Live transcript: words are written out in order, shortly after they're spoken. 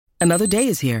Another day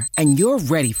is here, and you're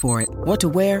ready for it. What to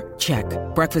wear? Check.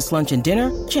 Breakfast, lunch, and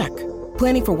dinner? Check.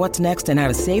 Planning for what's next and how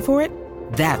to save for it?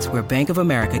 That's where Bank of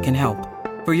America can help.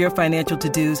 For your financial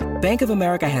to-dos, Bank of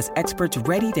America has experts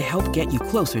ready to help get you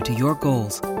closer to your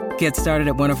goals. Get started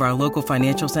at one of our local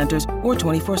financial centers or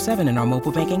 24/7 in our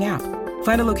mobile banking app.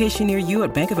 Find a location near you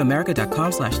at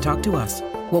bankofamerica.com/talktous.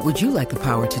 What would you like the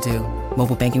power to do?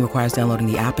 Mobile banking requires downloading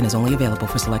the app and is only available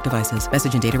for select devices.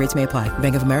 Message and data rates may apply.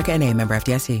 Bank of America N.A., member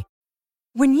FDIC.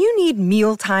 When you need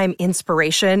mealtime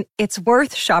inspiration, it's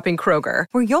worth shopping Kroger,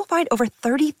 where you'll find over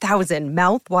 30,000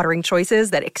 mouth-watering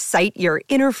choices that excite your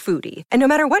inner foodie. And no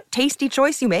matter what tasty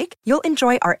choice you make, you'll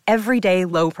enjoy our everyday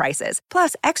low prices,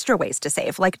 plus extra ways to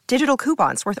save, like digital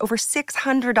coupons worth over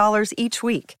 $600 each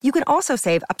week. You can also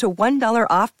save up to $1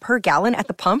 off per gallon at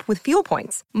the pump with fuel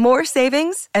points. More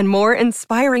savings and more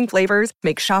inspiring flavors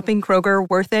make shopping Kroger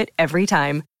worth it every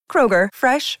time. Kroger,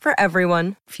 fresh for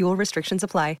everyone. Fuel restrictions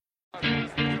apply.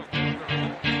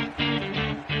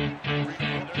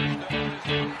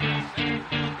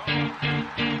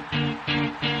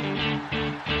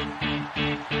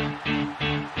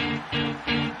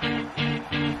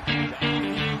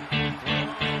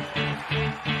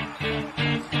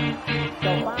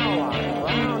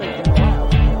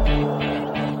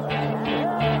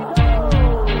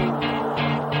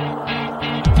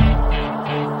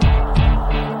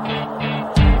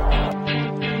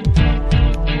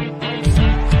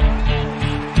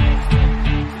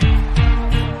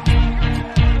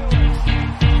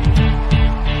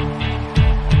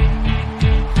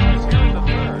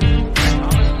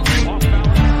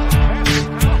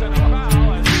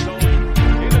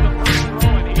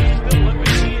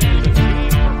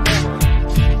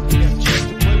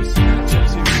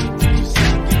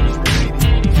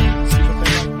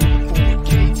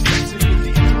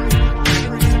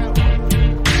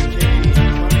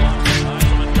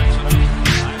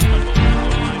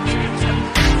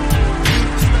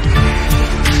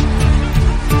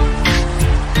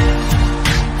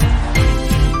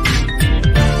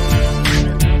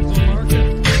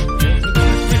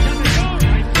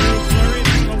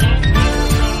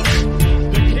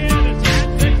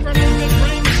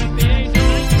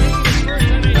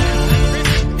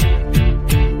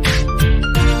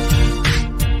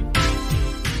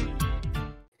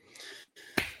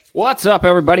 What's up,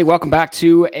 everybody? Welcome back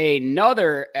to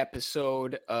another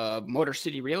episode of Motor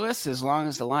City Realists. As long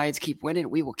as the Lions keep winning,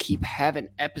 we will keep having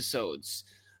episodes.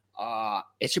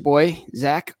 It's your boy,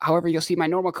 Zach. However, you'll see my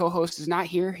normal co-host is not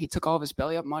here. He took all of his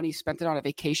belly up money, spent it on a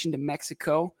vacation to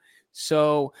Mexico.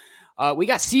 So we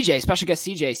got CJ, special guest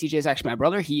CJ. CJ is actually my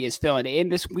brother. He is filling in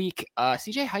this week.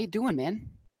 CJ, how you doing, man?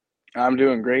 I'm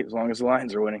doing great as long as the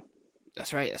Lions are winning.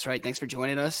 That's right. Thanks for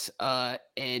joining us.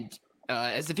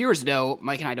 As the viewers know,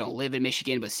 Mike and I don't live in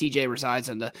Michigan, but CJ resides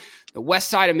on the west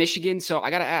side of Michigan. So I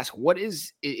got to ask, what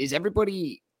is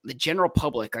everybody, the general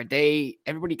public,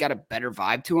 everybody got a better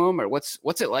vibe to them, or what's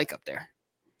it like up there?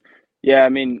 Yeah, I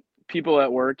mean, people at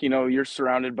work, you're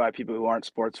surrounded by people who aren't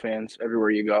sports fans everywhere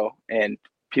you go, and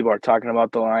people are talking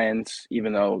about the Lions,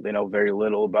 even though they know very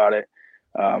little about it.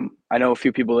 I know a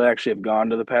few people that actually have gone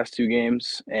to the past two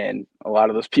games, and a lot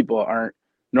of those people aren't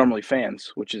normally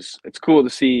fans, it's cool to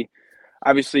see.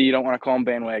 Obviously, you don't want to call them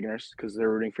bandwagoners because they're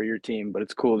rooting for your team, but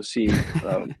it's cool to see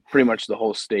pretty much the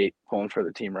whole state pulling for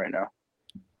the team right now.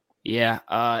 Yeah,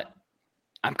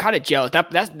 I'm kind of jealous.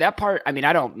 That part. I mean,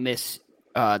 I don't miss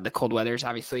the cold weathers,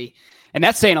 obviously, and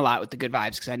that's saying a lot with the good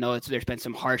vibes because I know there's been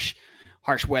some harsh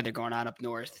weather going on up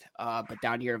north. But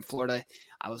down here in Florida,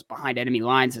 I was behind enemy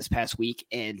lines this past week,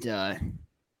 and I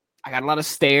got a lot of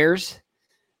stares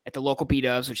at the local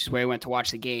B-Dubs, which is where I went to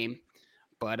watch the game.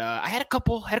 But I had a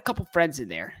couple friends in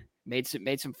there, made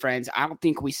some friends. I don't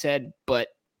think we said, but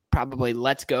probably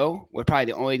 "let's go" were probably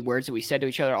the only words that we said to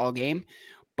each other all game.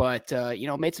 But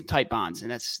made some tight bonds, and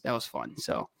that was fun.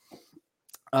 So,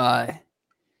 right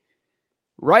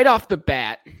off the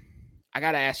bat, I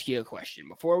got to ask you a question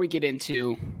before we get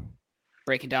into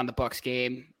breaking down the Bucs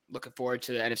game. Looking forward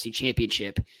to the NFC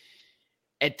Championship.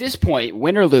 At this point,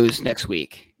 win or lose next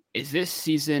week, is this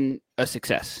season a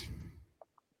success?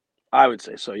 I would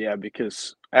say so, yeah,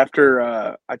 because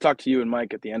after I talked to you and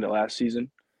Mike at the end of last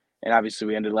season, and obviously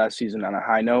we ended last season on a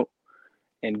high note.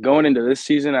 And going into this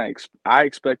season, I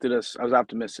expected us – I was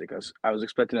optimistic. I was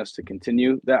expecting us to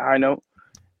continue that high note.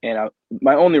 And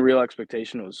my only real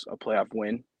expectation was a playoff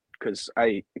win because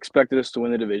I expected us to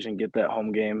win the division, get that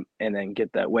home game, and then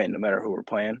get that win no matter who we're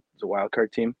playing as a wild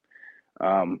card team.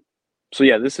 So,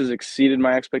 yeah, this has exceeded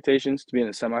my expectations to be in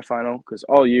the semifinal because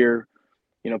all year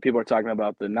People are talking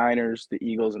about the Niners, the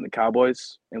Eagles, and the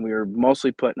Cowboys, and we were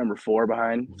mostly put number 4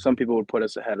 behind. Some people would put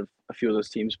us ahead of a few of those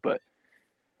teams, but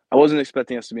I wasn't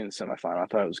expecting us to be in the semifinal. I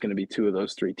thought it was going to be 2 of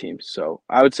those 3 teams. So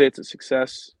I would say it's a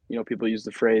success. People use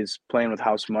the phrase playing with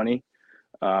house money.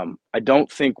 I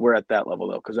don't think we're at that level,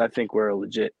 though, because I think we're a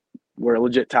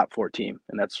legit top 4 team,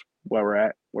 and that's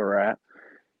where we're at.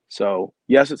 So,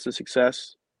 yes, it's a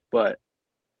success, but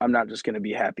I'm not just going to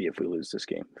be happy if we lose this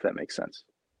game, if that makes sense.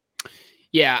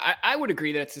 Yeah, I would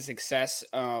agree that it's a success.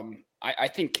 I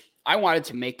think I wanted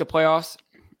to make the playoffs.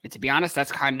 And to be honest,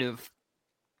 that's kind of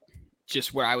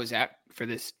just where I was at for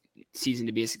this season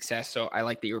to be a success. So I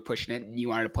like that you were pushing it and you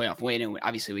wanted a playoff win. And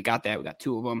obviously we got that. We got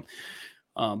 2 of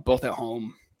them, both at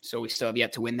home. So we still have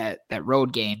yet to win that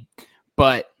road game.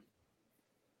 But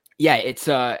yeah, it's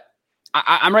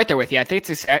I'm right there with you. I think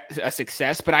it's a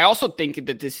success, but I also think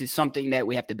that this is something that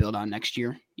we have to build on next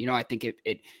year. I think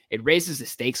it raises the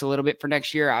stakes a little bit for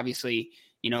next year. Obviously,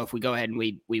 if we go ahead and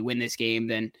we win this game,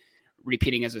 then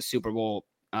repeating as a Super Bowl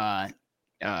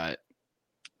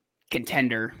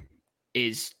contender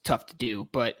is tough to do,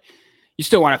 but you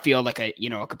still want to feel like a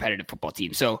competitive football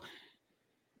team. So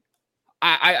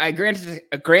I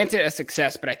granted a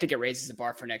success, but I think it raises the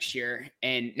bar for next year.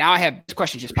 And now I have this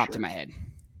question just popped in my head.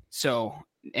 So,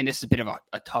 and this is a bit of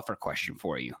a tougher question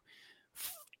for you.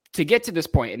 To get to this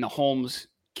point in the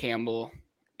Holmes-Campbell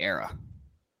era,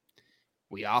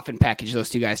 we often package those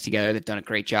 2 guys together. They've done a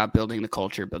great job building the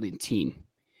culture, building the team.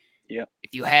 Yeah.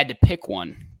 If you had to pick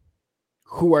one,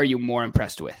 who are you more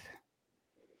impressed with?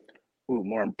 Ooh,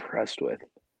 more impressed with?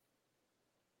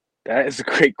 That is a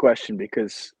great question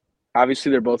because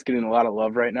obviously they're both getting a lot of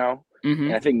love right now. Mm-hmm.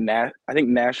 And I think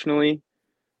nationally,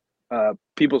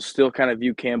 people still kind of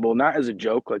view Campbell not as a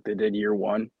joke like they did year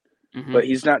 1, Mm-hmm. but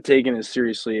he's not taken as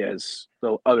seriously as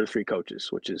the other 3 coaches,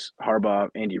 which is Harbaugh,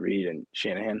 Andy Reid, and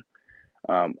Shanahan.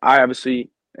 I obviously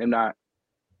am not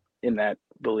in that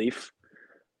belief,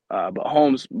 but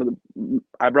Holmes.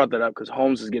 I brought that up because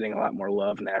Holmes is getting a lot more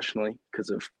love nationally because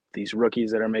of these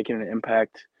rookies that are making an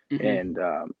impact Mm-hmm. and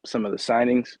some of the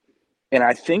signings. And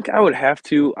I think I would have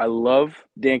to. I love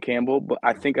Dan Campbell, but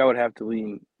I think I would have to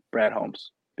lean Brad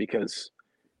Holmes. Because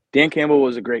Dan Campbell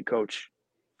was a great coach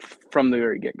from the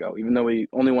very get-go. Even though we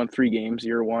only won 3 games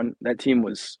year 1, that team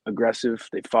was aggressive.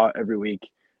 They fought every week,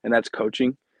 and that's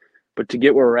coaching. But to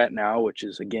get where we're at now, which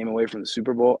is a game away from the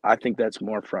Super Bowl, I think that's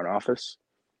more front office.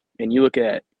 And you look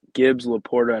at Gibbs,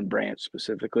 Laporta, and Branch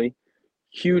specifically,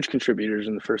 huge contributors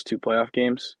in the first 2 playoff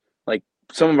games. Like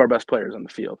some of our best players on the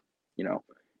field,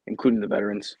 including the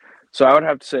veterans. So I would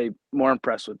have to say more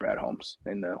impressed with Brad Holmes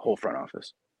and the whole front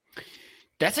office.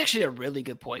 That's actually a really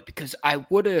good point because I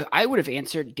would have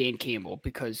answered Dan Campbell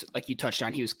because, like you touched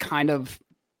on, he was kind of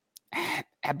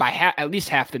by at least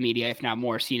half the media, if not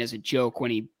more, seen as a joke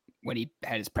when he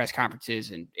had his press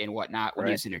conferences and whatnot when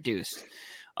he was introduced.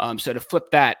 So to flip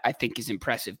that, I think is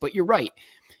impressive. But you're right.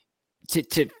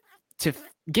 To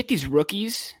get these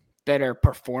rookies that are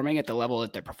performing at the level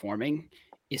that they're performing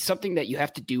is something that you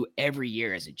have to do every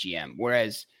year as a GM.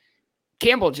 Whereas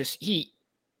Campbell he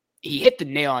hit the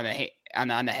nail on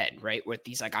the head, right? With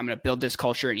he's like, I'm going to build this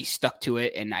culture, and he stuck to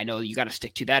it. And I know you got to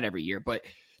stick to that every year, but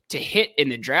to hit in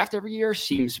the draft every year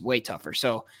seems way tougher.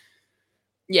 So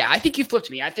yeah, I think you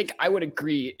flipped me. I think I would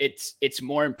agree. It's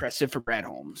more impressive for Brad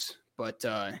Holmes, but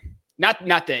not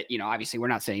that, obviously we're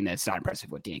not saying that it's not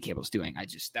impressive what Dan Campbell's doing.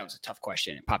 That was a tough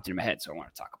question. It popped into my head, so I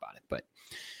want to talk about it, but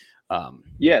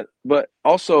yeah, but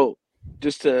also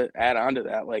just to add on to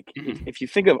that, like if you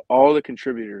think of all the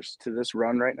contributors to this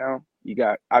run right now, you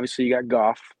got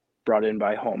Goff brought in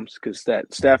by Holmes because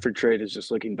that Stafford trade is just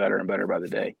looking better and better by the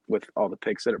day with all the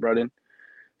picks that it brought in.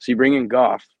 So you bring in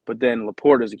Goff, but then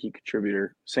Laporte is a key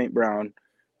contributor, St. Brown,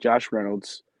 Josh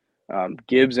Reynolds,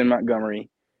 Gibbs and Montgomery,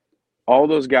 all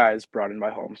those guys brought in by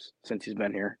Holmes since he's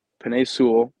been here. Penei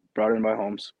Sewell brought in by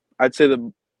Holmes. I'd say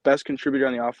the best contributor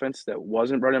on the offense that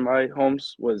wasn't brought in by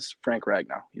Holmes was Frank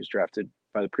Ragnow. He was drafted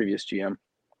by the previous GM.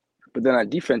 But then on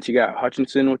defense, you got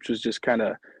Hutchinson, which was just kind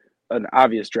of an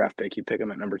obvious draft pick. You pick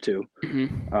him at number 2.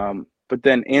 Mm-hmm. But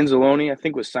then Anzalone, I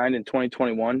think, was signed in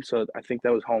 2021, so I think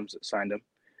that was Holmes that signed him.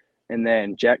 And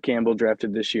then Jack Campbell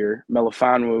drafted this year.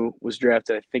 Melifonwu was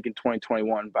drafted, I think, in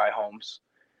 2021 by Holmes.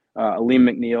 Aleem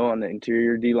McNeil on the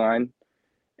interior D-line.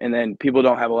 And then people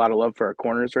don't have a lot of love for our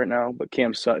corners right now, but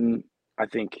Cam Sutton, I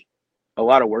think a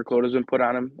lot of workload has been put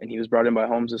on him, and he was brought in by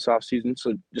Holmes this offseason.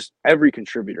 So just every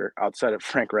contributor outside of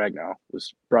Frank Ragnow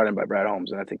was brought in by Brad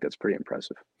Holmes, and I think that's pretty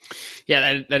impressive.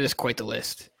 Yeah, that is quite the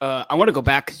list. I want to go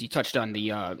back because you touched on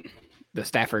the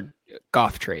Stafford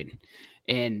Goff trade.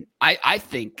 And I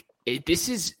think this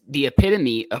is the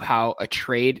epitome of how a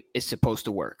trade is supposed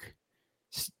to work.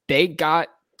 They got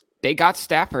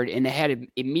Stafford and they had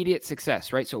immediate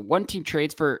success, right? So one team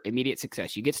trades for immediate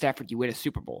success. You get Stafford, you win a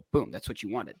Super Bowl. Boom, that's what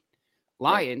you wanted.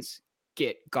 Lions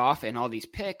get Goff and all these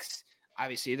picks.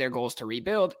 Obviously, their goal is to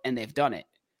rebuild, and they've done it.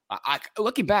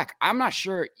 Looking back, I'm not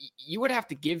sure. You would have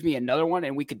to give me another one,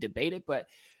 and we could debate it, but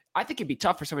I think it'd be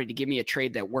tough for somebody to give me a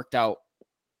trade that worked out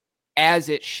as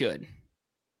it should.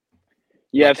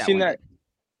 Yeah, I've seen that.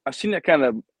 I've seen that kind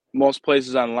of most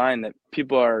places online that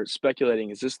people are speculating,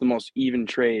 is this the most even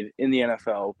trade in the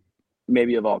NFL,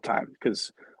 maybe of all time?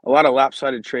 Because a lot of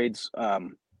lopsided trades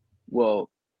will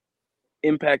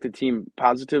impact the team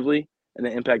positively and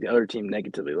then impact the other team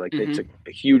negatively. Like they took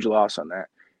a huge loss on that.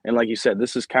 And like you said,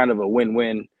 this is kind of a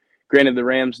win-win. Granted, the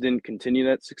Rams didn't continue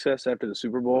that success after the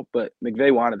Super Bowl, but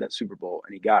McVay wanted that Super Bowl,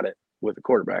 and he got it with the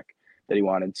quarterback that he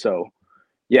wanted. So,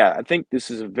 yeah, I think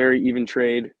this is a very even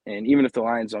trade. And even if the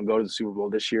Lions don't go to the Super Bowl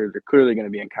this year, they're clearly going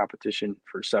to be in competition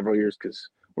for several years because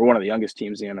we're one of the youngest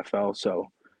teams in the NFL. So,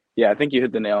 yeah, I think you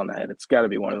hit the nail on the head. It's got to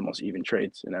be one of the most even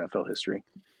trades in NFL history.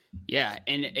 Yeah,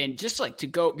 and just like to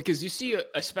go, because you see,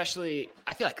 especially,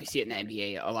 I feel like we see it in the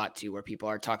NBA a lot too, where people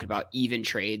are talking about even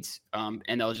trades, and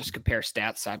they'll just compare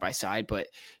stats side by side. But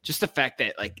just the fact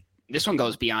that like this one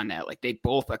goes beyond that, like they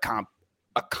both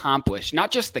accomplished not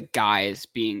just the guys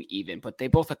being even, but they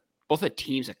both the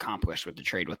teams accomplished with the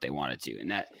trade what they wanted to,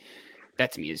 and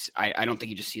that to me is I don't think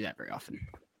you just see that very often.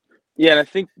 Yeah, and I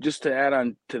think just to add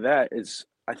on to that is,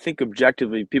 I think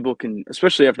objectively people can,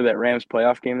 especially after that Rams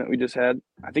playoff game that we just had,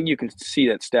 I think you can see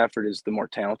that Stafford is the more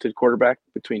talented quarterback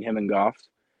between him and Goff.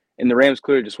 And the Rams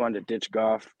clearly just wanted to ditch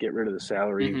Goff, get rid of the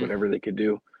salary, whatever they could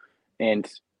do.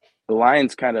 And the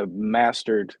Lions kind of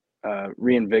mastered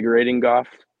reinvigorating Goff,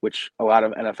 which a lot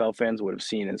of NFL fans would have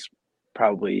seen as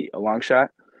probably a long shot.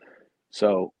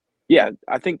 So, yeah,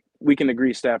 I think we can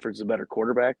agree Stafford's a better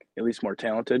quarterback, at least more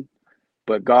talented.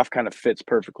 But Goff kind of fits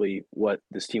perfectly what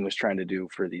this team was trying to do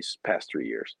for these past 3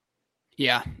 years.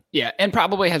 Yeah, and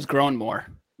probably has grown more.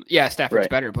 Yeah, Stafford's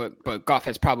better, but Goff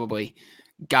has probably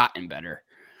gotten better.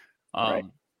 Right.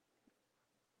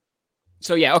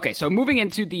 So yeah, okay. So moving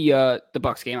into the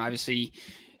Bucs game, obviously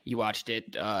you watched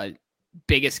it.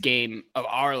 Biggest game of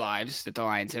our lives that the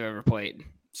Lions have ever played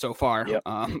so far. Yep.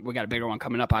 We got a bigger one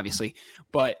coming up, obviously.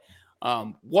 But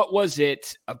what was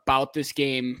it about this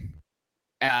game?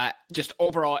 Just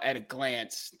overall at a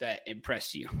glance that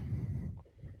impressed you?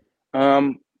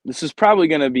 This is probably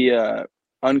going to be a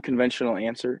unconventional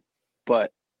answer,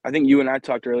 but I think you and I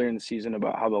talked earlier in the season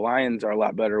about how the Lions are a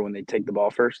lot better when they take the ball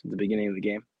first at the beginning of the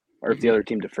game, or if the other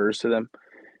team defers to them.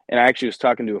 And I actually was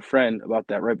talking to a friend about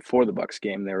that right before the Bucs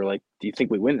game. They were like, "Do you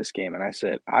think we win this game?" And I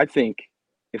said, "I think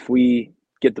if we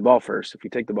get the ball first, if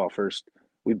we take the ball first,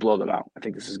 we blow them out. I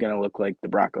think this is going to look like the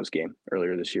Broncos game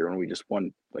earlier this year when we just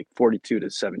won like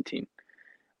 42-17.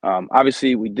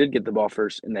 Obviously, we did get the ball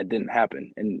first, and that didn't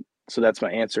happen. And so that's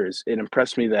my answer. Is it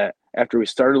impressed me that after we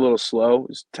started a little slow, it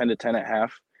was 10-10 at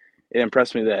half. It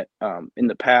impressed me that in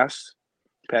the past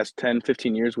 10,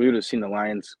 15 years, we would have seen the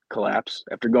Lions collapse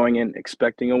after going in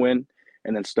expecting a win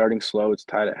and then starting slow. It's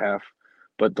tied at half.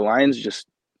 But the Lions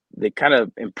they kind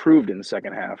of improved in the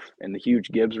second half, and the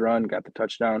huge Gibbs run got the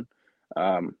touchdown.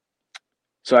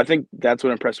 So I think that's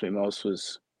what impressed me most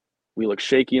was we look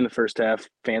shaky in the first half.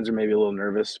 Fans are maybe a little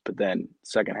nervous, but then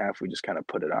second half we just kind of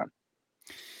put it on.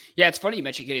 Yeah, it's funny you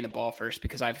mentioned getting the ball first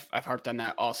because I've harped on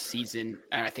that all season,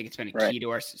 and I think it's been a key to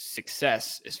our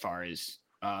success as far as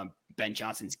Ben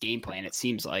Johnson's game plan. It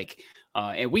seems like,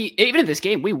 and we even in this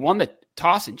game we won the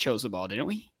toss and chose the ball, didn't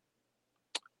we?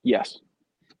 Yes.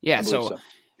 Yeah. So.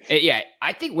 Yeah,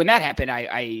 I think when that happened,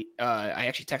 I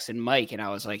actually texted Mike and I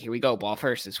was like, "Here we go, ball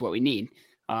first is what we need."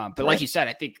 But like you said,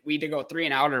 I think we either go 3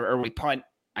 and out or we punt.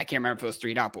 I can't remember if it was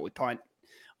 3 and out, but we punt.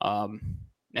 And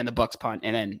the Bucs punt,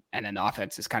 and then the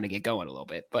offense is kind of get going a little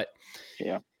bit. But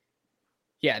yeah,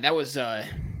 that was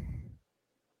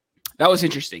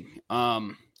interesting.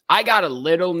 I got a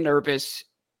little nervous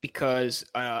because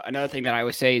another thing that I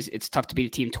always say is it's tough to beat a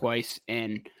team twice,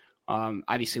 and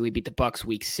obviously we beat the Bucs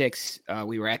week 6.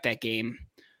 We were at that game,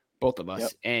 both of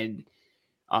us. And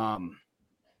I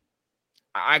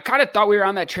kind of thought we were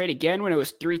on that trade again when it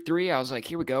was 3-3. I was like,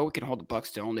 here we go. We can hold the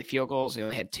Bucs to only field goals. They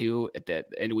only had 2 at the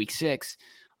end of week 6.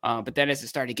 But then as it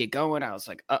started to get going, I was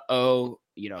like, tough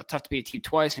to beat a team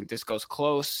twice. And if this goes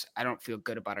close, I don't feel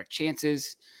good about our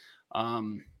chances.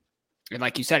 And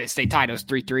like you said, it stayed tied. It was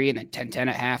 3-3 and then 10-10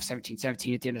 at half,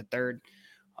 17-17 at the end of the third.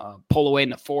 Pull away in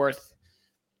the fourth.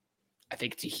 I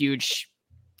think it's a huge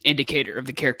indicator of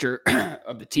the character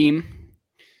of the team.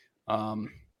 I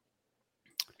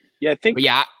think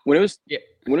when it was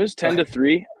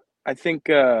 10-3, I think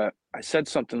I said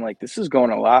something like, this is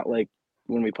going a lot like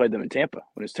when we played them in Tampa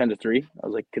when it was 10-3. I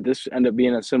was like, could this end up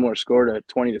being a similar score to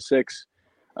 20-6?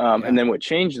 And then what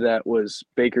changed that was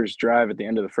Baker's drive at the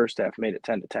end of the first half made it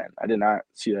 10-10. I did not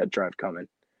see that drive coming.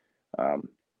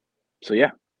 So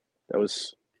yeah, it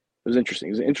was interesting.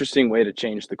 It was an interesting way to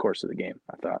change the course of the game,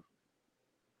 I thought.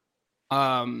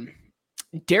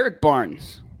 Derek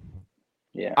Barnes.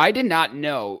 Yeah. I did not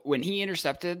know when he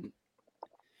intercepted.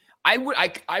 I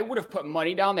would have put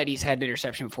money down that he's had an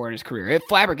interception before in his career. It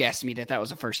flabbergasted me that was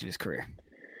the first of his career.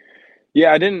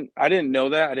 Yeah, I didn't know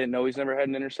that. I didn't know he's never had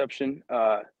an interception.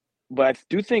 But I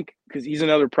do think because he's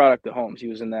another product of Holmes. He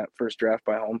was in that first draft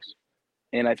by Holmes,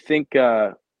 and I think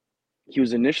he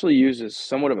was initially used as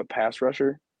somewhat of a pass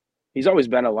rusher. He's always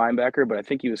been a linebacker, but I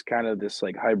think he was kind of this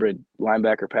like hybrid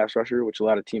linebacker pass rusher, which a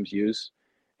lot of teams use.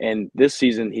 And this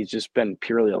season, he's just been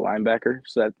purely a linebacker.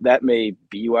 So that may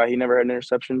be why he never had an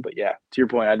interception. But yeah, to your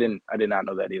point, I did not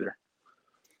know that either.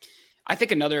 I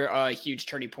think another huge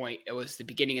turning point, it was the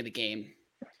beginning of the game.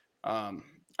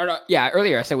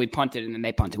 Earlier I said we punted and then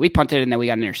they punted. We punted and then we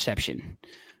got an interception.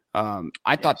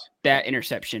 I thought that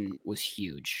interception was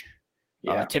huge.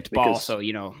 Yeah, tipped ball, so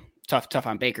tough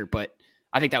on Baker, but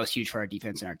I think that was huge for our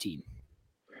defense and our team.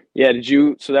 Yeah,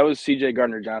 so that was CJ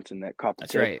Gardner-Johnson that caught the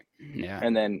tip. That's right. Yeah.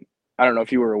 And then I don't know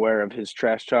if you were aware of his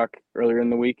trash talk earlier in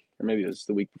the week, or maybe it was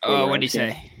the week before. Oh, what did he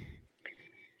say?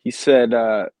 He said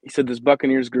this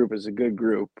Buccaneers group is a good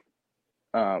group.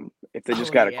 If they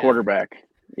just got a quarterback.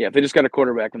 Yeah, if they just got a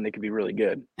quarterback, then they could be really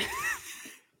good.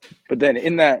 But then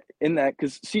in that,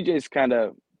 because CJ's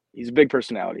he's a big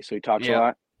personality, so he talks a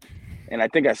lot. And I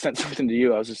think I sent something to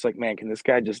you. I was just like, man, can he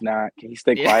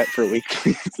stay quiet for a week,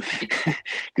 please?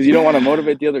 Because you don't want to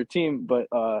motivate the other team. But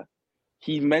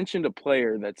he mentioned a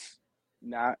player that's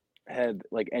not had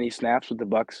like any snaps with the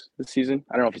Bucs this season.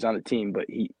 I don't know if he's on the team, but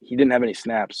he didn't have any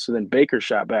snaps. So then Baker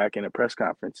shot back in a press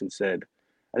conference and said,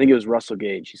 I think it was Russell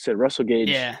Gage. He said Russell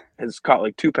Gage has caught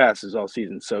like 2 passes all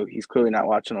season, so he's clearly not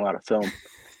watching a lot of film.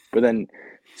 But then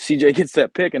CJ gets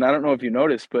that pick, and I don't know if you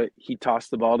noticed, but he tossed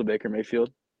the ball to Baker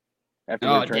Mayfield.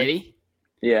 Did he?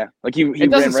 Yeah, like he it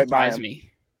ran right by him. Surprise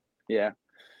me. Yeah,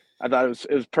 I thought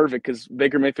it was perfect because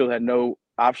Baker Mayfield had no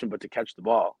option but to catch the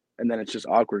ball, and then it's just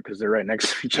awkward because they're right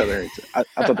next to each other. I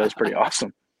thought that was pretty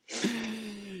awesome.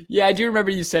 Yeah, I do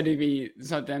remember you sending me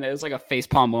something. It was like a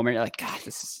facepalm moment. You're like, God,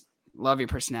 love your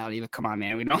personality, but come on,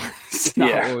 man, we don't. It's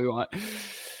not what we want.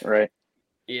 Right.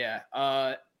 Yeah.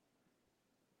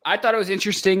 I thought it was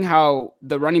interesting how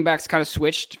the running backs kind of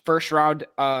switched. First round,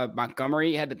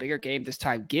 Montgomery had the bigger game. This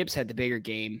time, Gibbs had the bigger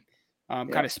game.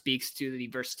 Kind of speaks to the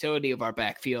versatility of our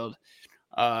backfield.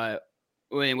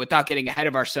 Without getting ahead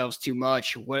of ourselves too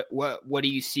much, what do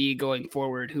you see going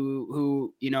forward?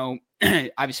 Who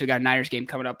obviously we got a Niners game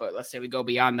coming up, but let's say we go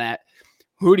beyond that.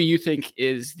 Who do you think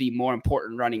is the more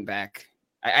important running back?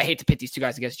 I hate to pit these two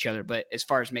guys against each other, but as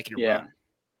far as making a run.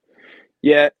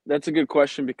 Yeah, that's a good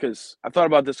question because I thought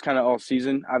about this kind of all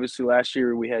season. Obviously, last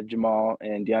year we had Jamal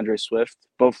and DeAndre Swift,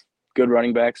 both good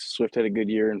running backs. Swift had a good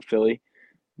year in Philly.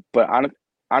 But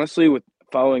honestly, with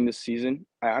following this season,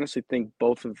 I honestly think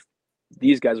both of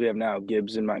these guys we have now,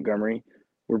 Gibbs and Montgomery,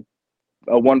 were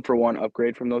a one-for-one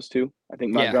upgrade from those two. I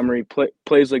think Montgomery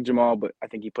plays like Jamal, but I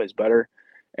think he plays better.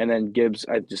 And then Gibbs,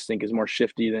 I just think, is more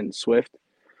shifty than Swift.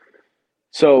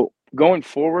 So going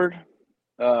forward,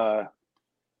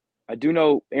 I do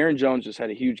know Aaron Jones just had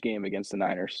a huge game against the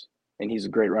Niners, and he's a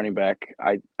great running back.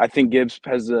 I think Gibbs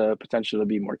has the potential to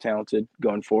be more talented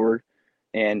going forward.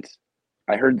 And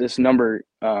I heard this number,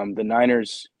 the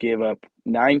Niners gave up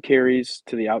 9 carries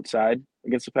to the outside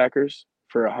against the Packers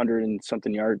for 100 and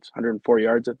something yards, 104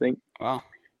 yards, I think. Wow.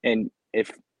 And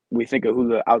if we think of who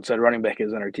the outside running back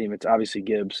is on our team, it's obviously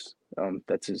Gibbs.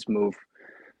 That's his move.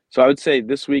 So I would say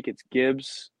this week it's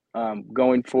Gibbs.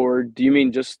 Going forward, do you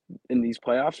mean just in these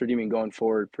playoffs, or do you mean going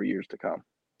forward for years to come?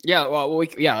 Yeah, well,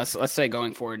 let's say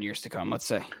going forward in years to come. Let's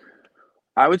say.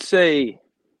 I would say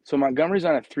so. Montgomery's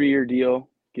on a 3-year deal.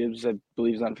 Gibbs, I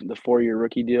believe, is on the 4-year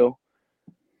rookie deal.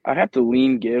 I'd have to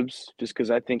lean Gibbs just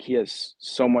because I think he has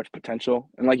so much potential.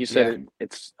 And like you said,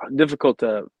 it's difficult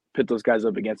to pit those guys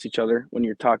up against each other when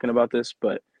you're talking about this,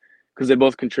 but because they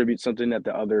both contribute something that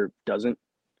the other doesn't.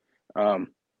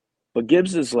 But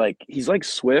Gibbs is he's like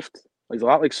Swift. He's a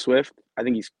lot like Swift. I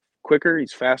think he's quicker,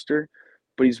 he's faster,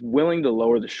 but he's willing to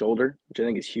lower the shoulder, which I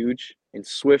think is huge. And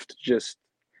Swift just,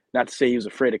 not to say he was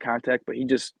afraid of contact, but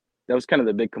that was kind of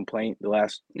the big complaint the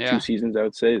last 2 seasons, I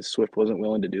would say, is Swift wasn't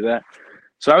willing to do that.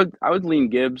 So I would lean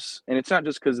Gibbs, and it's not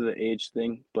just because of the age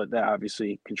thing, but that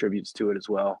obviously contributes to it as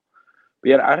well. But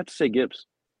yeah, I'd have to say Gibbs.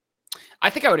 I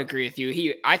think I would agree with you.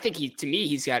 To me,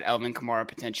 he's got Alvin Kamara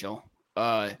potential.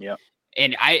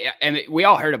 And we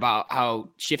all heard about how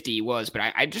shifty he was, but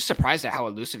I'm just surprised at how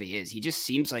elusive he is. He just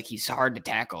seems like he's hard to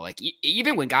tackle. Like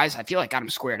even when guys, I feel like got him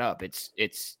squared up,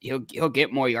 he'll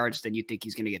get more yards than you think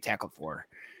he's going to get tackled for.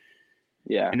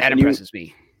 Yeah, and that impresses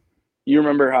me. You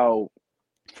remember how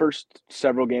first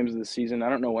several games of the season, I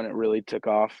don't know when it really took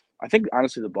off. I think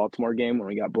honestly the Baltimore game when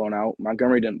we got blown out,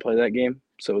 Montgomery didn't play that game,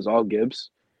 so it was all Gibbs.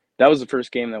 That was the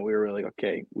first game that we were really like,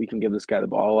 okay, we can give this guy the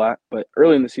ball a lot. But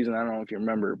early in the season, I don't know if you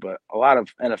remember, but a lot of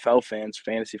NFL fans,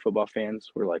 fantasy football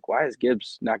fans, were like, why is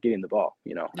Gibbs not getting the ball?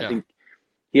 Yeah. I think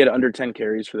he had under 10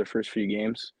 carries for the first few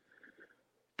games.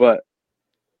 But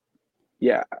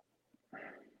yeah.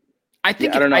 I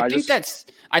think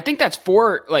that's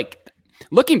for, like,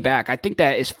 looking back, I think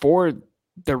that is for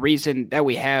the reason that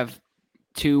we have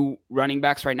 2 running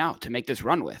backs right now to make this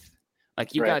run with.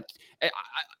 Like you got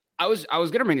I was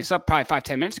going to bring this up probably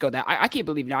 5-10 minutes ago that I can't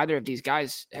believe neither of these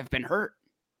guys have been hurt.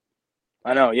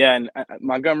 I know, yeah, and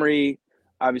Montgomery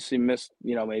obviously missed,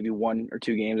 maybe 1 or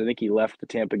 2 games. I think he left the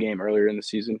Tampa game earlier in the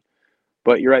season.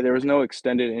 But you're right, there was no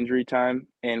extended injury time,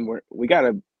 and we got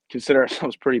to consider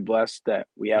ourselves pretty blessed that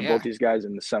we have both these guys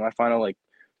in the semifinal. Like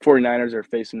 49ers are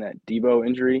facing that Debo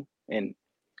injury, and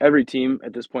every team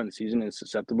at this point in the season is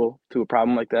susceptible to a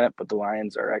problem like that, but the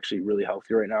Lions are actually really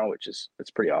healthy right now, it's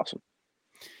pretty awesome.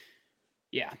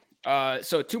 Yeah.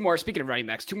 So 2 more, speaking of running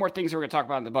backs, 2 more things we're going to talk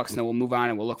about in the Bucs, and then we'll move on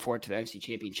and we'll look forward to the NFC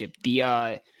Championship.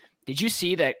 Did you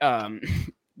see that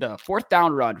the 4th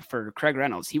down run for Craig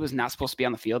Reynolds, he was not supposed to be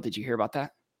on the field? Did you hear about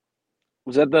that?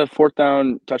 Was that the 4th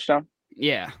down touchdown?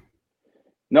 Yeah.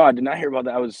 No, I did not hear about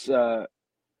that.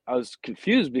 I was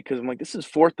confused because I'm like, this is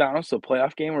 4th down, it's a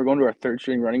playoff game. We're going to our 3rd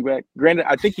string running back. Granted,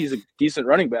 I think he's a decent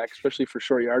running back, especially for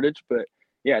short yardage, but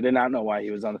yeah, I did not know why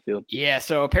he was on the field. Yeah,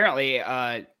 so apparently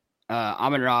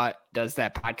Amon-Ra does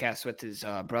that podcast with his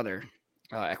brother,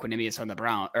 Equanimous, on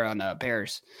the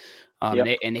Bears.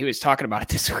 And he was talking about it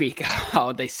this week,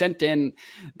 how they got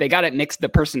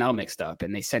the personnel mixed up,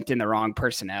 and they sent in the wrong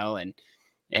personnel,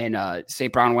 and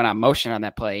St. Brown went on motion on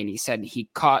that play, and he said he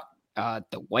caught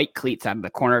the white cleats out of the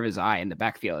corner of his eye in the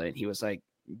backfield, and he was like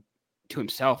to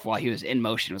himself while he was in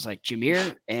motion, was like,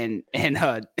 Jameer and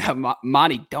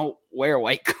Monty don't wear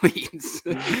white cleats.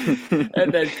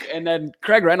 and then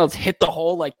Craig Reynolds hit the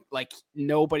hole like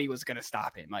nobody was gonna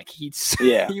stop him. Like he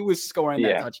was scoring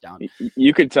that touchdown.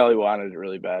 You could tell he wanted it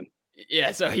really bad.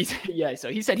 Yeah, so he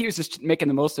said he was just making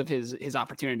the most of his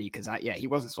opportunity because he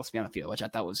wasn't supposed to be on the field, which I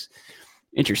thought was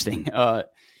interesting.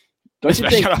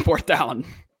 Especially on 4th down.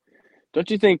 Don't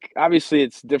you think, obviously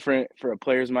it's different for a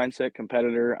player's mindset,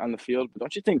 competitor on the field, but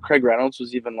don't you think Craig Reynolds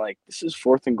was even like, this is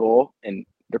 4th and goal and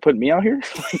they're putting me out here?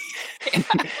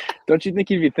 Don't you think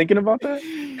he'd be thinking about that?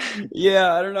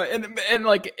 Yeah, I don't know. And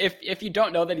like, if you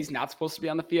don't know that he's not supposed to be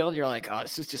on the field, you're like, oh,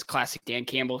 this is just classic Dan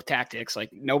Campbell tactics.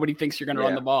 Like nobody thinks you're going to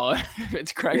run the ball if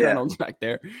it's Craig Reynolds back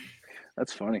there.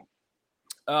 That's funny.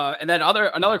 And then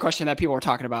another question that people were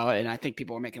talking about, and I think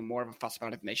people were making more of a fuss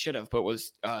about it than they should have, but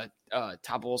was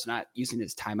Todd Bowles not using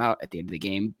his timeout at the end of the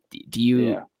game.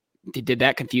 Did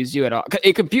that confuse you at all?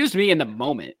 It confused me in the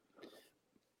moment.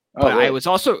 But really? I was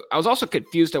also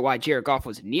confused at why Jared Goff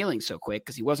was kneeling so quick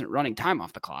because he wasn't running time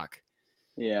off the clock.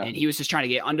 Yeah. And he was just trying to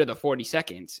get under the 40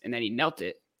 seconds, and then he knelt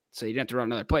it, so he didn't have to run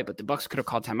another play. But the Bucs could have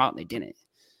called timeout, and they didn't.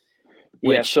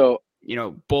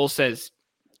 Bowles says,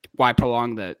 why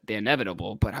prolong the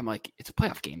inevitable? But I'm like, it's a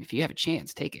playoff game. If you have a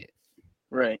chance, take it.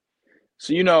 Right.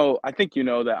 So, I think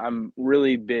that I'm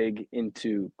really big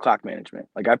into clock management.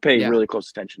 Like I pay really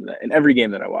close attention to that in every game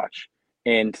that I watch.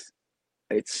 And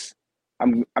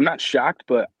I'm not shocked,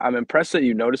 but I'm impressed that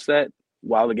you noticed that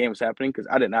while the game was happening, because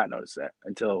I did not notice that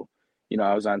until,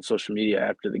 I was on social media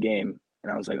after the game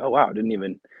and I was like, oh wow, I didn't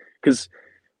even, because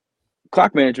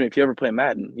clock management, if you ever play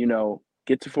Madden,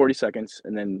 get to 40 seconds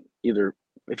and then either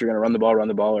if you're going to run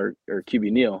the ball or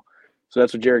QB kneel. So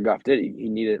that's what Jared Goff did. He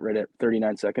needed it right at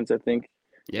 39 seconds, I think.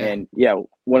 Yeah. And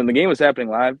when the game was happening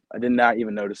live, I did not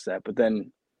even notice that. But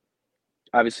then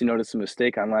obviously noticed a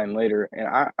mistake online later. And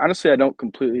I don't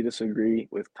completely disagree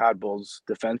with Todd Bowles'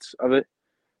 defense of it.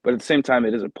 But at the same time,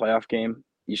 it is a playoff game.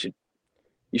 You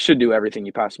should do everything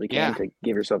you possibly can to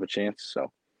give yourself a chance.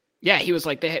 So yeah, he was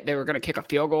like they were going to kick a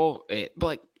field goal,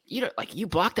 but you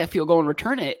block that field goal and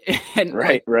return it. And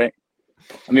right.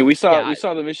 I mean, we saw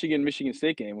the Michigan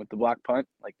State game with the block punt.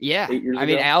 8 years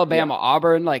ago. Alabama,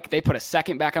 Auburn, they put a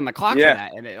second back on the clock for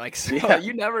that, and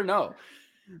you never know.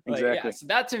 Exactly. So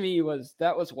that to me was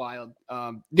wild.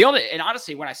 And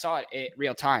honestly, when I saw it in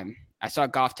real time, I saw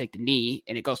Goff take the knee,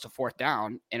 and it goes to 4th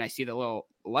down, and I see the little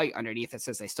light underneath that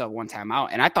says they still have 1 timeout,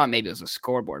 and I thought maybe it was a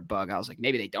scoreboard bug. I was like,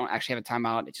 maybe they don't actually have a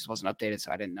timeout. It just wasn't updated,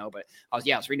 so I didn't know. But I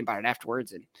was reading about it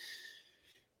afterwards, and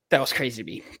That was crazy to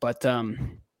me. But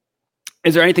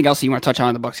is there anything else you want to touch on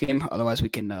in the Bucks game? Otherwise, we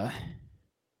can.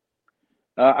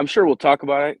 I'm sure we'll talk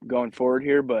about it going forward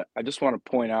here, but I just want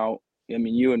to point out. I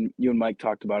mean, you and Mike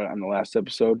talked about it on the last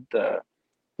episode. The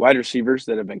wide receivers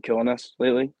that have been killing us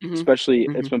lately, especially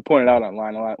it's been pointed out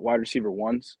online a lot. Wide receiver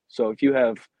ones. So if you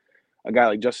have a guy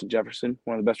like Justin Jefferson,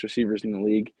 one of the best receivers in the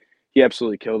league, he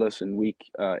absolutely killed us in week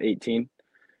 18,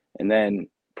 and then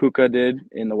Puka did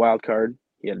in the wild card.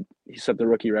 He set the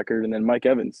rookie record, and then Mike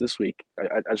Evans this week.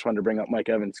 I just wanted to bring up Mike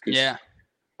Evans because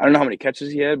I don't know how many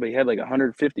catches he had, but he had like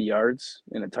 150 yards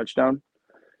and a touchdown.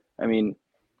 I mean,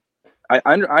 I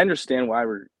understand why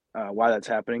that's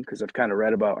happening because I've kind of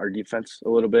read about our defense a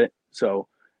little bit, so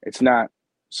it's not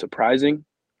surprising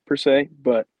per se.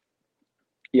 But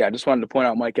yeah, I just wanted to point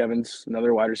out Mike Evans,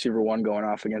 another wide receiver one going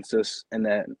off against us, and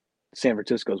then San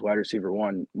Francisco's wide receiver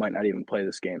one might not even play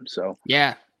this game. So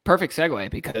yeah. Perfect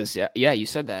segue because, you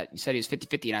said that. You said he was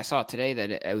 50-50, and I saw today that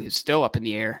it was still up in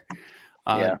the air,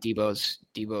 Debo's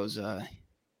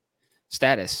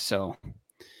status. So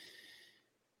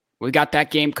we got that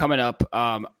game coming up.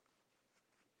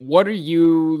 What are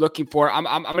you looking for? I'm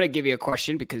going to give you a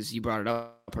question because you brought it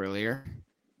up earlier.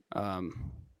 Got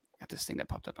this thing that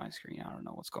popped up on my screen. I don't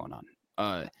know what's going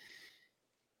on.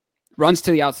 Runs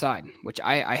to the outside, which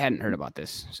I hadn't heard about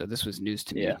this. So this was news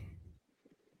to me. Yeah.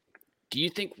 Do you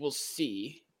think we'll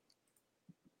see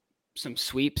some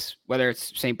sweeps, whether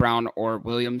it's St. Brown or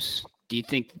Williams? Do you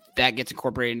think that gets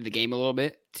incorporated into the game a little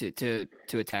bit to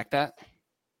attack that?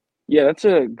 Yeah, that's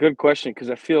a good question because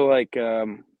I feel like,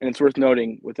 and it's worth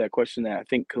noting with that question that I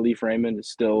think Khalif Raymond is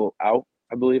still out.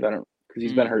 I believe because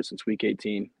he's been hurt since week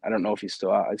 18. I don't know if he's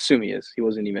still out. I assume he is. He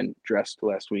wasn't even dressed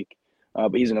last week,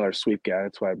 but he's another sweep guy.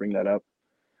 That's why I bring that up.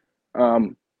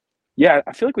 Yeah,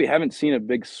 I feel like we haven't seen a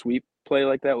big sweep play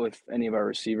like that with any of our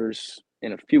receivers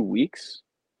in a few weeks.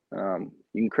 You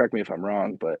can correct me if I'm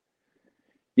wrong, but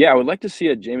yeah, I would like to see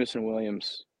a Jameson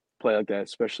Williams play like that,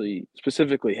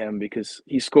 specifically him, because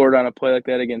he scored on a play like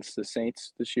that against the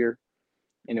Saints this year,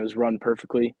 and it was run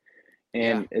perfectly.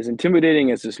 And as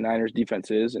intimidating as this Niners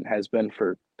defense is and has been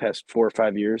for past 4 or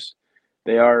 5 years,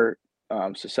 they are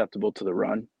susceptible to the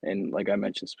run, and like I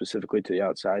mentioned, specifically to the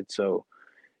outside. So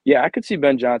yeah, I could see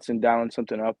Ben Johnson dialing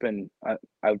something up, and I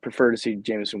would prefer to see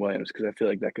Jameson Williams because I feel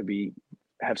like that could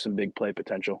have some big play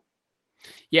potential.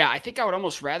 Yeah, I think I would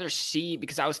almost rather see,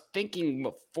 because I was thinking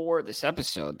before this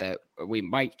episode that we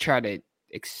might try to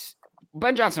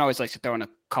Ben Johnson always likes to throw in a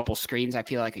couple screens. I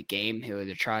feel like a game he'll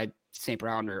either try St.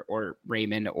 Brown or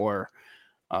Raymond or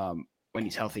when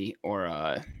he's healthy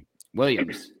or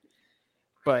Williams.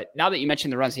 But now that you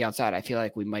mentioned the runs to the outside, I feel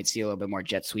like we might see a little bit more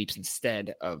jet sweeps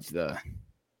instead of the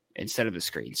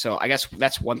screen. So I guess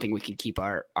that's one thing we can keep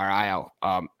our eye out.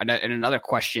 And another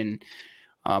question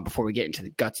before we get into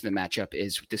the guts of the matchup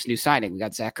is this new signing. We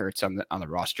got Zach Ertz on the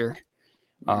roster.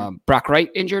 Brock Wright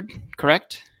injured,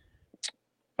 correct?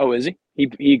 Oh, is he?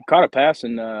 He caught a pass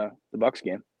in the Bucs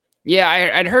game. Yeah,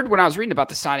 I'd heard when I was reading about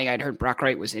the signing, I'd heard Brock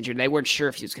Wright was injured. They weren't sure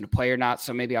if he was going to play or not,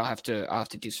 so maybe I'll have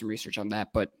to do some research on that.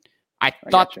 But I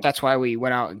thought that's why we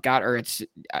went out and got Ertz.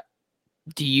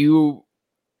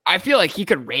 I feel like he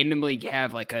could randomly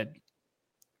have like a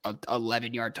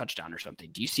 11-yard touchdown or something.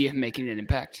 Do you see him making an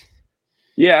impact?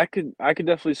 Yeah, I could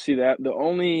definitely see that. The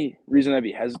only reason I'd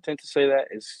be hesitant to say that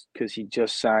is because he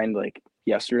just signed like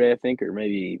yesterday, I think, or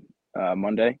maybe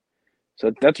Monday.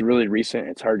 So that's really recent.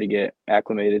 It's hard to get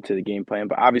acclimated to the game plan,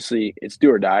 but obviously it's do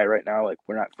or die right now. Like,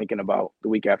 we're not thinking about the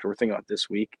week after, we're thinking about this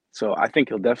week. So I think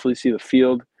he'll definitely see the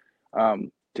field.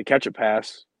 To catch a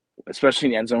pass, especially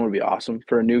in the end zone, would be awesome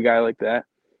for a new guy like that.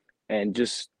 And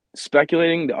just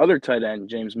speculating, the other tight end,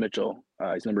 James Mitchell,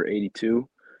 he's number 82.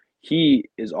 He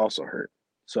is also hurt.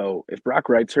 So if Brock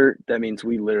Wright's hurt, that means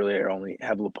we literally only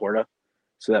have Laporta.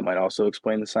 So that might also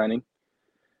explain the signing.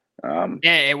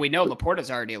 And we know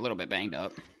Laporta's already a little bit banged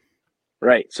up.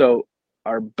 Right. So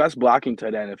our best blocking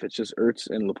tight end, if it's just Ertz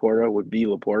and Laporta, would be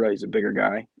Laporta. He's a bigger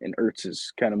guy, and Ertz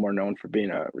is kind of more known for being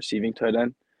a receiving tight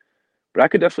end. But I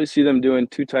could definitely see them doing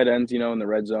 2 tight ends, in the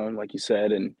red zone, like you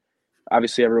said. And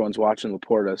obviously everyone's watching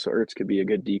Laporta, so Ertz could be a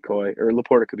good decoy, or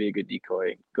Laporta could be a good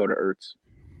decoy, go to Ertz.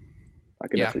 I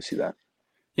could definitely see that.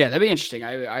 Yeah, that'd be interesting.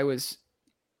 I was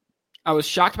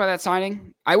shocked by that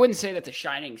signing. I wouldn't say that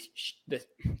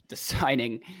the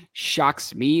signing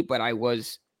shocks me, but I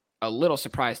was a little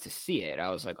surprised to see it.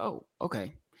 I was like, oh,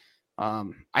 okay.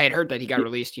 I had heard that he got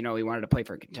released. He wanted to play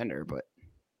for a contender, but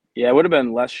yeah, I would have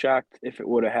been less shocked if it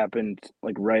would have happened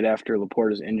like right after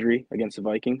Laporta's injury against the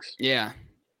Vikings. Yeah,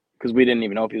 because we didn't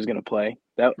even know if he was going to play.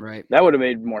 That would have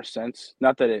made more sense.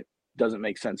 Not that it doesn't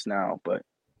make sense now, but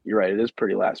you're right. It is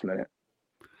pretty last minute.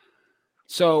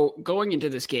 So going into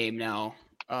this game now,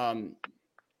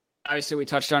 obviously we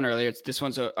touched on earlier. This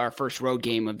one's our first road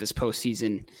game of this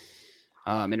postseason,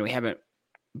 and we haven't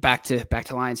back to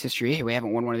Lions history. We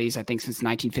haven't won one of these, I think, since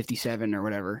 1957 or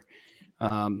whatever.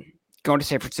 Going to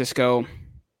San Francisco.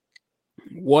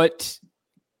 Well,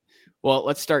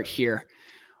 let's start here.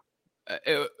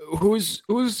 Who's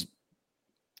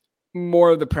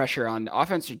more of the pressure on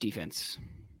offense or defense?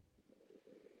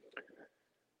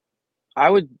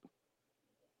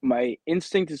 My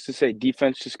instinct is to say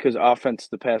defense just because offense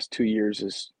the past 2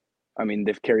 years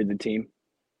they've carried the team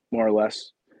more or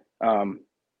less.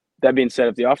 That being said,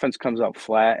 if the offense comes out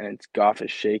flat and Goff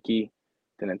is shaky,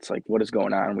 then it's like, what is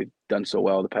going on? We've done so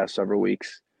well the past several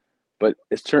weeks. But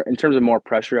in terms of more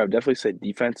pressure, I would definitely say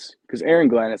defense because Aaron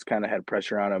Glenn has kind of had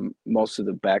pressure on him most of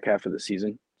the back half of the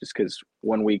season just because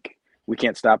 1 week we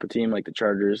can't stop a team like the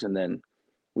Chargers, and then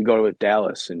we go to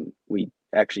Dallas and we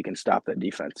actually can stop that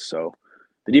defense. So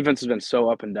the defense has been so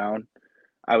up and down.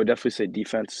 I would definitely say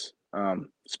defense,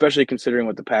 especially considering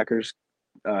what the Packers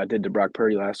did to Brock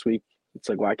Purdy last week. It's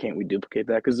like, why can't we duplicate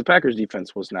that? Because the Packers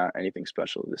defense was not anything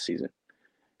special this season.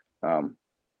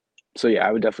 So, yeah,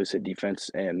 I would definitely say defense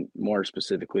and more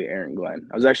specifically Aaron Glenn.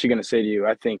 I was actually going to say to you,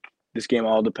 I think this game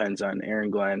all depends on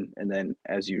Aaron Glenn and then,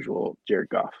 as usual, Jared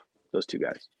Goff, those two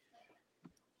guys.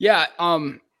 Yeah,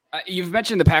 you've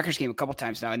mentioned the Packers game a couple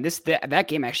times now, and that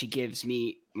game actually gives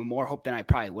me more hope than I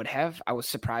probably would have. I was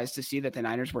surprised to see that the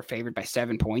Niners were favored by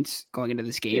 7 points going into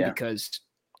this game because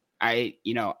I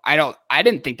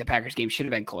didn't think the Packers game should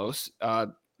have been close.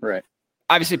 Right.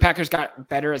 Obviously, Packers got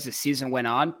better as the season went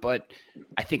on, but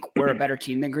I think we're a better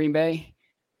team than Green Bay.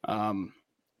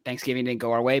 Thanksgiving didn't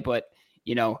go our way, but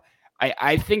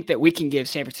I think that we can give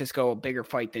San Francisco a bigger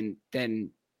fight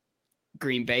than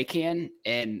Green Bay can.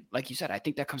 And like you said, I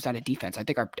think that comes down to defense. I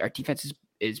think our defense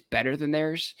is better than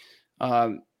theirs.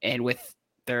 And with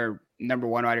their number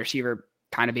one wide receiver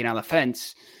kind of being on the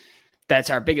fence, that's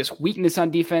our biggest weakness on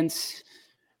defense.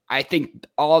 I think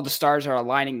all the stars are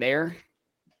aligning there.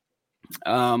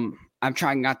 I'm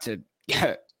trying not to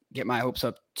get my hopes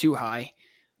up too high.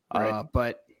 Right.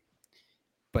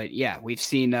 But yeah, we've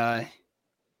seen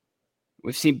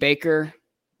Baker.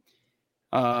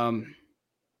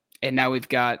 And now we've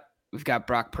got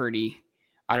Brock Purdy.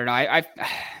 I don't know.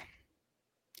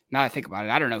 Now I think about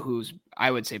it, I don't know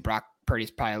I would say Brock Purdy's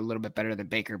probably a little bit better than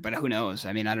Baker, but who knows?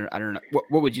 I mean, I don't know.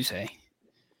 What would you say?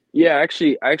 Yeah, I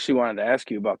actually wanted to ask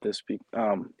you about this.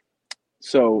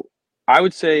 So I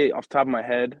would say off the top of my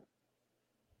head,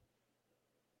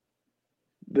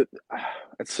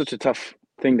 it's such a tough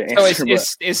thing to answer.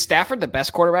 So is Stafford the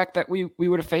best quarterback that we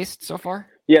would have faced so far?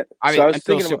 Yeah. I mean,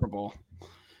 until Super Bowl.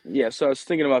 Yeah, so I was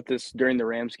thinking about this during the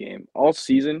Rams game. All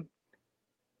season,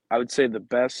 I would say the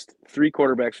best 3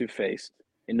 quarterbacks we faced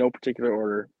in no particular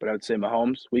order, but I would say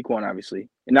Mahomes, week 1, obviously.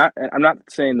 And I'm not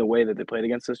saying the way that they played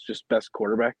against us, just best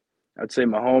quarterback. I would say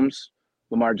Mahomes,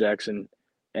 Lamar Jackson,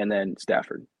 and then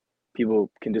Stafford. People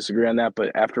can disagree on that,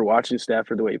 but after watching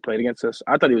Stafford the way he played against us,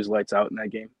 I thought he was lights out in that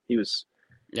game. He was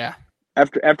 – yeah.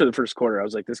 After the first quarter, I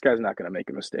was like, this guy's not going to make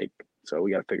a mistake, so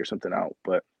we got to figure something out.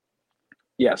 But,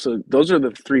 yeah, so those are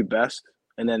the 3 best.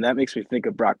 And then that makes me think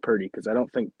of Brock Purdy because I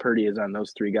don't think Purdy is on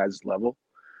those 3 guys' level.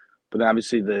 But then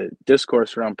obviously the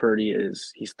discourse around Purdy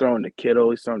is he's throwing to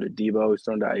Kittle, he's throwing to Debo, he's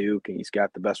throwing to Ayuk, and he's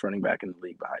got the best running back in the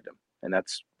league behind him. And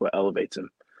that's what elevates him.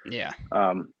 Yeah.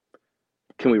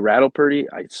 Can we rattle Purdy?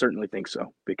 I certainly think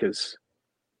so because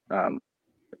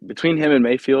between him and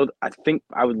Mayfield, I think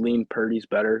I would lean Purdy's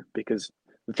better because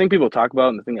the thing people talk about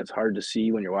and the thing that's hard to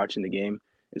see when you're watching the game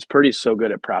is Purdy's so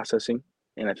good at processing.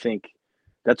 And I think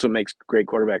that's what makes great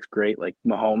quarterbacks great. Like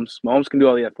Mahomes can do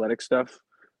all the athletic stuff,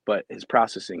 but his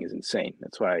processing is insane.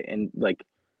 That's why. And like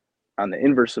on the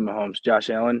inverse of Mahomes, Josh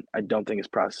Allen, I don't think his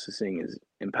processing is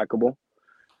impeccable.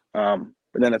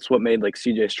 But then that's what made like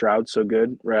CJ Stroud so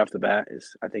good right off the bat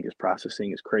is I think his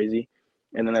processing is crazy.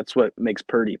 And then that's what makes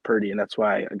Purdy. And that's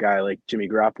why a guy like Jimmy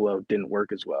Garoppolo didn't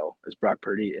work as well as Brock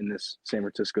Purdy in this San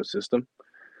Francisco system.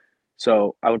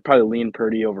 So I would probably lean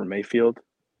Purdy over Mayfield,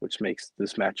 which makes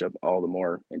this matchup all the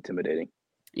more intimidating.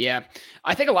 Yeah,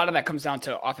 I think a lot of that comes down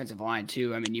to offensive line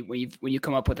too. I mean, when you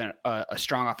come up with a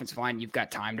strong offensive line, you've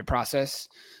got time to process.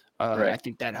 Right. I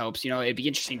think that helps. It'd be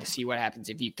interesting to see what happens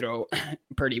if you throw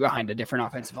Purdy behind a different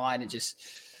offensive line and just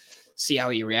see how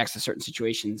he reacts to certain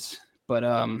situations. But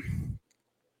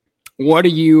what are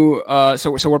you?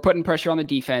 So we're putting pressure on the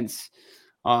defense.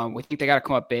 We think they got to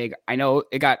come up big. I know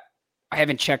I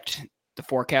haven't checked the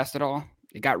forecast at all.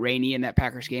 It got rainy in that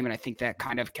Packers game, and I think that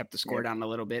kind of kept the score down a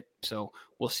little bit. So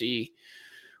we'll see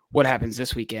what happens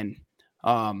this weekend.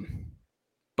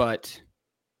 But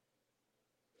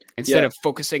instead of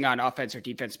focusing on offense or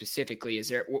defense specifically, is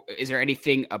there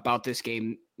anything about this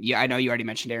game? Yeah, I know you already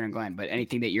mentioned Aaron Glenn, but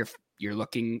anything that you're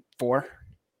looking for?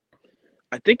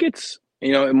 I think it's,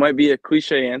 it might be a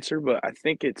cliche answer, but I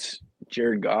think it's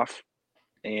Jared Goff.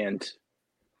 And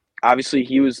obviously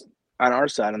he was on our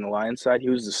side, on the Lions side, he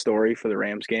was the story for the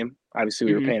Rams game. Obviously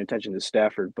we were paying attention to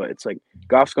Stafford, but it's like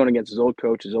Goff's going against his old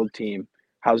coach, his old team.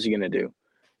 How's he going to do?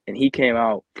 And he came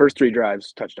out, first 3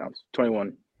 drives, touchdowns,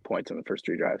 21 points on the first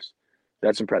 3 drives.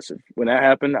 That's impressive. When that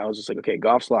happened, I was just like, okay,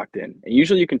 Goff's locked in. And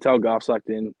usually you can tell Goff's locked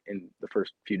in the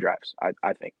first few drives,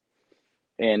 I think.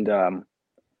 And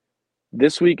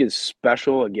this week is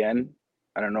special again.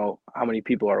 I don't know how many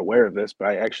people are aware of this, but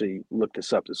I actually looked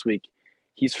this up this week.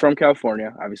 He's from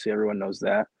California. Obviously, everyone knows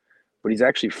that. But he's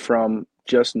actually from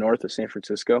just north of San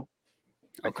Francisco.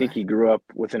 Okay. I think he grew up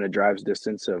within a drive's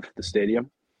distance of the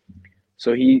stadium.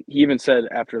 So he even said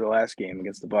after the last game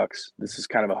against the Bucs, this is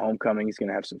kind of a homecoming. He's going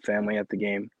to have some family at the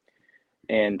game.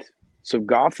 And so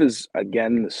Goff is,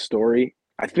 again, the story.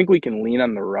 I think we can lean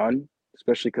on the run,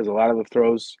 especially because a lot of the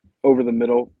throws over the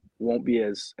middle won't be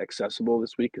as accessible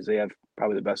this week because they have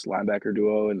probably the best linebacker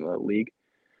duo in the league.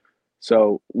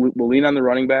 So we'll lean on the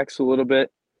running backs a little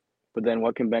bit, but then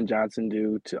what can Ben Johnson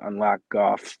do to unlock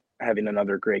Goff having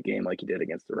another great game like he did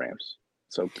against the Rams?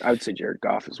 So I would say Jared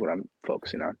Goff is what I'm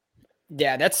focusing on.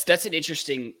 Yeah, that's an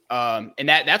interesting and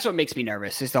that's what makes me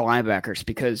nervous is the linebackers,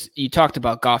 because you talked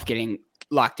about Goff getting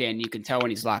locked in. You can tell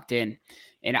when he's locked in.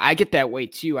 And I get that way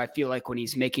too. I feel like when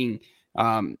he's making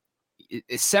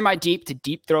semi-deep to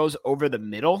deep throws over the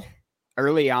middle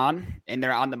early on and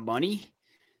they're on the money,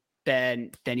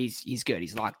 then he's good.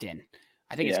 He's locked in.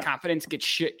 I think his confidence gets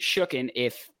shooken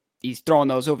if he's throwing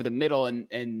those over the middle and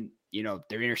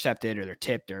they're intercepted or they're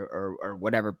tipped or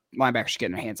whatever. Linebackers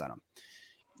getting their hands on them.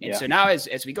 And so now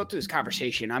as we go through this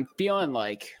conversation, I'm feeling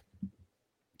like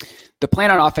the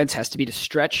plan on offense has to be to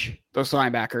stretch those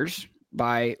linebackers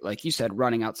by, like you said,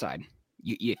 running outside.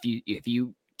 If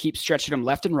you keep stretching them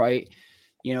left and right,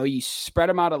 you spread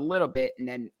them out a little bit, and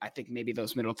then I think maybe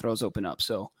those middle throws open up.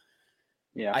 So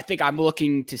I think I'm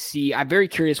looking to see – I'm very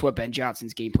curious what Ben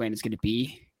Johnson's game plan is going to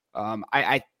be.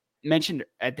 I mentioned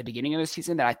at the beginning of the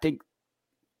season that I think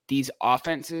these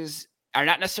offenses – are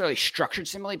not necessarily structured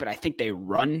similarly, but I think they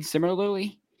run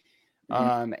similarly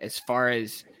as far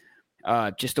as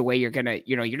just the way you're going to,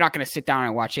 you're not going to sit down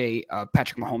and watch a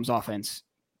Patrick Mahomes offense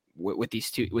with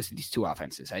these two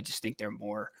offenses. I just think they're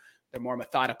more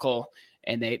methodical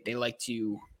and they like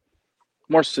to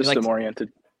more system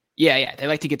oriented. Yeah. They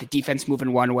like to get the defense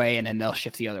moving one way and then they'll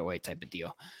shift the other way type of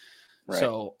deal. Right.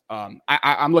 So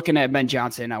I'm looking at Ben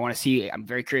Johnson. I want to see, I'm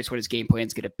very curious what his game plan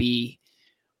is going to be.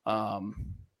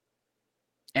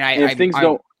 And if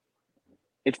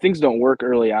things don't work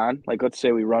early on, like let's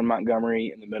say we run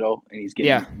Montgomery in the middle and he's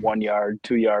getting 1 yard,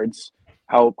 2 yards,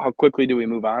 how quickly do we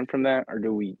move on from that? Or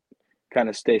do we kind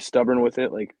of stay stubborn with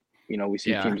it? Like, we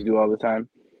see teams do all the time.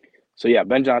 So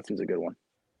Ben Johnson's a good one.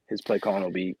 His play calling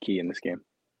will be key in this game.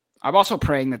 I'm also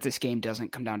praying that this game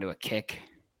doesn't come down to a kick.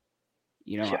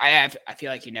 I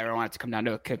feel like you never want it to come down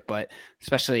to a kick, but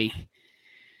especially,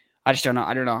 I just don't know.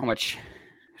 I don't know how much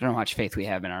faith we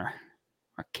have in our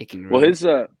kicking room.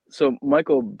 Well, so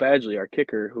Michael Badgley, our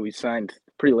kicker, who we signed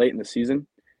pretty late in the season,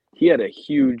 he had a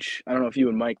huge, I don't know if you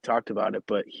and Mike talked about it,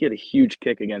 but he had a huge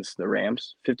kick against the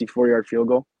Rams, 54-yard field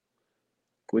goal,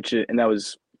 and that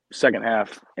was second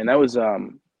half. And that was,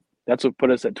 that's what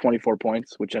put us at 24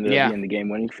 points, which ended up being the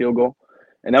game-winning field goal.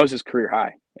 And that was his career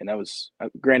high. And that was,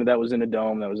 granted, that was in a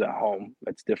dome, that was at home.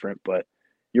 That's different, but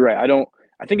you're right.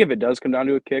 I think if it does come down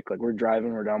to a kick, like we're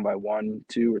driving, we're down by 1,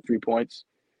 2, or 3 points,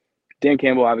 Dan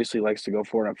Campbell obviously likes to go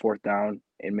for it on fourth down,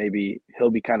 and maybe he'll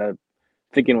be kind of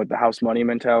thinking with the house money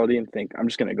mentality and think, I'm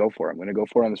just going to go for it. I'm going to go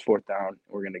for it on this fourth down.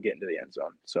 We're going to get into the end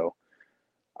zone. So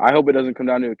I hope it doesn't come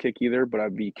down to a kick either, but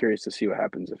I'd be curious to see what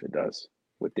happens if it does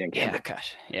with Dan Campbell. Yeah,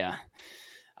 gosh. Yeah.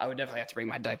 I would definitely have to bring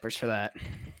my diapers for that.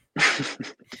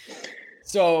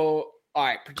 So, all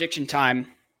right, prediction time.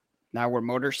 Now we're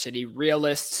Motor City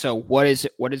realists. So what is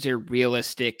your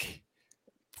realistic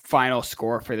final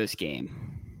score for this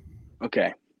game?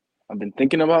 Okay. I've been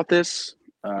thinking about this.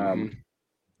 I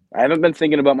haven't been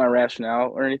thinking about my rationale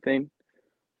or anything,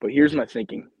 but here's my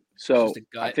thinking. So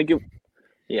I think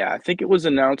it was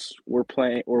announced we're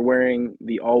wearing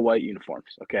the all white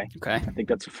uniforms. Okay. I think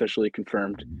that's officially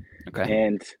confirmed. Okay.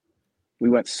 And we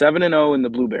went 7-0 in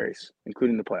the Blueberries,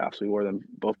 including the playoffs. We wore them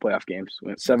both playoff games. We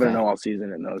went 7-0 all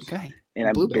season in those. Okay. And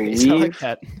I believe, I like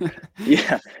that.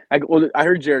 Yeah. I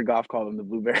heard Jared Goff call them the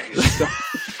Blueberries. So,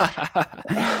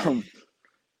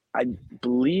 I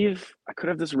believe I could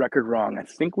have this record wrong. I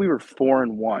think we were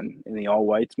 4-1 in the all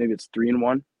whites. Maybe it's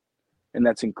 3-1. and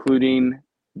that's including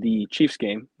the Chiefs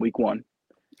game, week 1.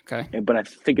 Okay. But I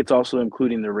think it's also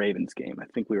including the Ravens game. I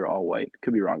think we were all white.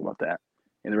 Could be wrong about that.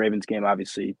 In the Ravens game,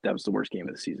 obviously, that was the worst game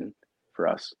of the season for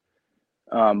us.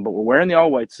 But we're wearing the all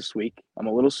whites this week. I'm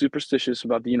a little superstitious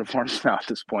about the uniforms now at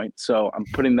this point, so I'm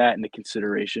putting that into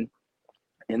consideration.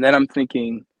 And then I'm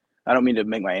thinking, I don't mean to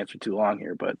make my answer too long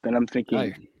here, but then I'm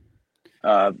thinking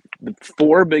the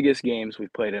 4 biggest games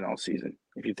we've played in all season,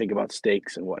 if you think about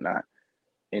stakes and whatnot,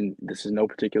 and this is no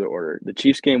particular order. The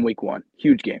Chiefs game, week 1,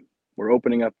 huge game. We're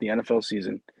opening up the NFL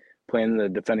season, playing the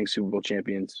defending Super Bowl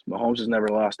champions. Mahomes has never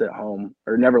lost at home,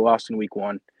 or never lost in week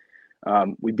 1.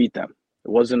 We beat them. It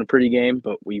wasn't a pretty game,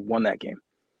 but we won that game.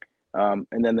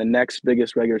 And then the next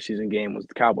biggest regular season game was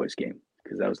the Cowboys game,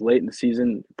 because that was late in the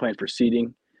season, playing for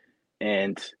seeding,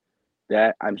 and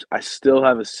that I still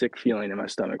have a sick feeling in my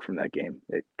stomach from that game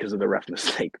because of the ref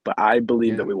mistake. But I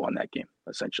believe that we won that game,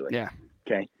 essentially. Yeah.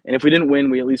 Okay. And if we didn't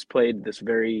win, we at least played this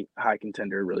very high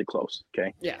contender really close.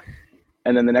 Okay. Yeah.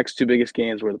 And then the next 2 biggest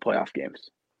games were the playoff games.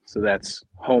 So that's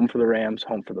home for the Rams,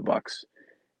 home for the Bucks.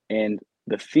 And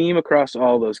the theme across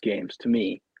all those games, to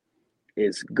me,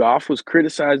 is Goff was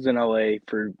criticized in LA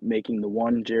for making the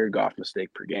one Jared Goff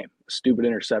mistake per game, a stupid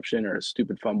interception or a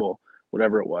stupid fumble,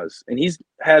 whatever it was. And he's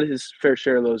had his fair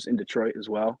share of those in Detroit as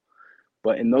well.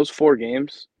 But in those 4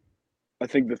 games, I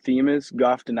think the theme is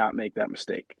Goff did not make that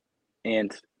mistake.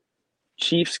 And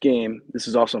Chiefs game, this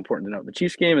is also important to note, the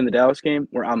Chiefs game and the Dallas game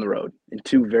were on the road in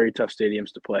 2 very tough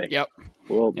stadiums to play. Yep.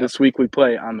 Well, this week we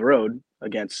play on the road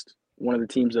against one of the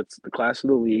teams that's the class of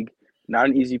the league, not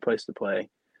an easy place to play.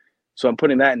 So I'm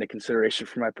putting that into consideration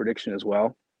for my prediction as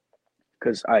well,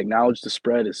 because I acknowledge the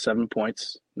spread is 7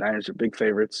 points. Niners are big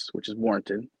favorites, which is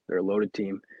warranted. They're a loaded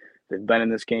team. They've been in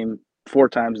this game 4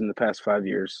 times in the past 5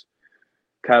 years.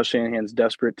 Kyle Shanahan's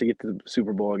desperate to get to the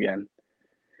Super Bowl again.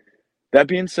 That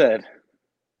being said,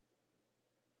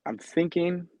 I'm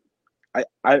thinking I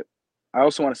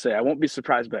also want to say I won't be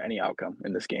surprised by any outcome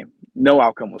in this game. No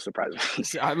outcome will surprise me.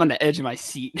 I'm on the edge of my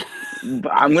seat.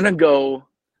 But I'm gonna go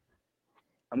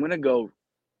 27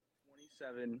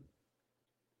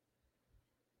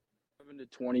 to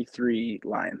 23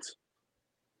 Lions.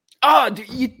 Oh,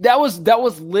 dude, that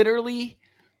was literally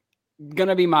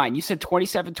gonna be mine. You said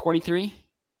 27-23?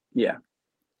 Yeah.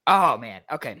 Oh man.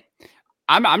 Okay.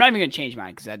 I'm not even gonna change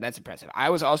mine because that's impressive. I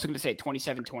was also gonna say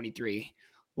 27-23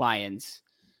 Lions.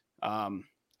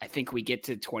 I think we get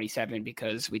to 27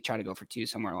 because we try to go for 2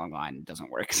 somewhere along the line. It doesn't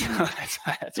work. So that's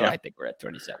why I think we're at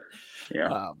 27.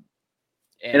 Yeah.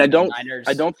 And I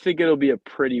don't think it'll be a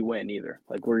pretty win either.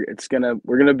 Like we're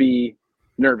gonna be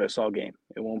nervous all game.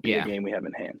 It won't be a game we have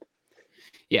in hand.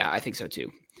 Yeah, I think so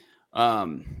too.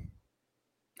 All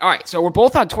right, so we're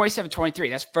both on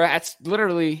 27-23. That's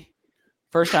literally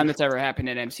first time that's ever happened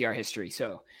in MCR history.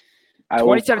 So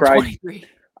 27-23.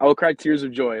 I will cry tears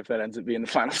of joy if that ends up being the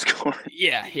final score.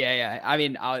 Yeah. I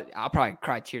mean, I'll probably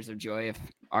cry tears of joy if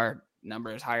our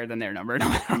number is higher than their number.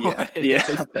 Yeah,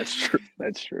 that's true.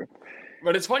 That's true.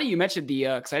 But it's funny you mentioned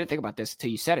because I didn't think about this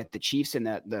until you said it. The Chiefs and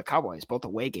the Cowboys, both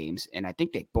away games, and I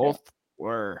think they both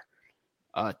were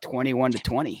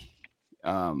 21-20.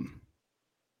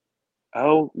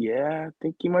 Oh yeah, I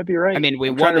think you might be right. I mean, we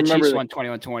won the Chiefs won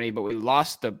 21-20, but we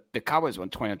lost the Cowboys won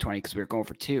 21-20 because we were going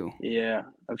for 2. Yeah,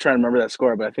 I'm trying to remember that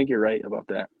score, but I think you're right about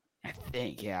that. I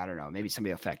think, I don't know. Maybe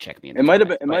somebody will fact check me. It might have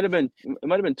been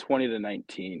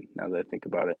 20-19. Now that I think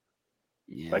about it,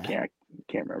 yeah, I can't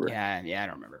remember. Yeah, I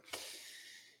don't remember.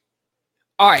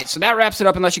 All right, so that wraps it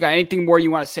up. Unless you got anything more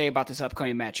you want to say about this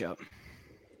upcoming matchup.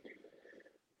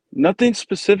 Nothing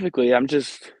specifically.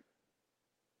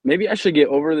 Maybe I should get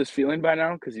over this feeling by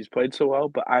now because he's played so well,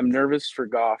 but I'm nervous for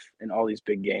Goff in all these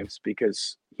big games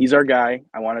because he's our guy.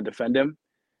 I want to defend him.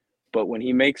 But when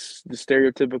he makes the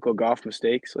stereotypical Goff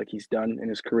mistakes like he's done in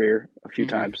his career a few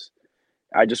times,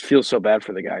 I just feel so bad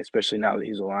for the guy, especially now that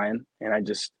he's a Lion. And I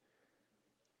guess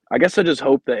I just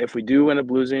hope that if we do end up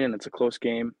losing and it's a close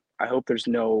game, I hope there's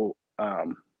no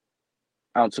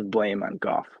ounce of blame on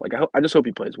Goff. Like I just hope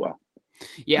he plays well.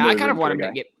 Yeah, I kind of want him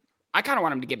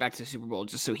to get back to the Super Bowl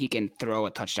just so he can throw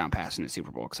a touchdown pass in the Super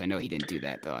Bowl because I know he didn't do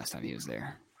that the last time he was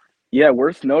there. Yeah,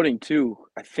 worth noting too.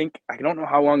 I don't know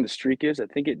how long the streak is. I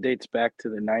think it dates back to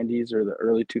the 90s or the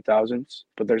early 2000s.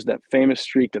 But there's that famous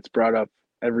streak that's brought up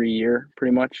every year,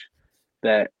 pretty much,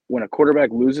 that when a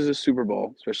quarterback loses a Super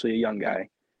Bowl, especially a young guy,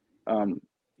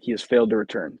 he has failed to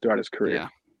return throughout his career. Yeah.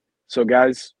 So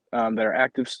guys that are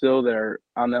active still that are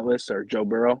on that list are Joe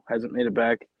Burrow, hasn't made it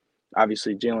back.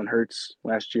 Obviously, Jalen Hurts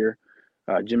last year,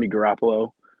 Jimmy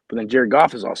Garoppolo. But then Jared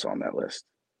Goff is also on that list.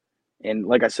 And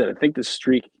like I said, I think the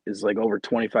streak is like over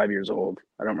 25 years old.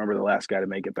 I don't remember the last guy to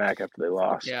make it back after they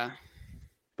lost. Yeah.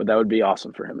 but that would be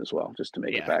awesome for him as well, just to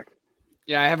make it back.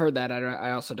 Yeah, I have heard that. I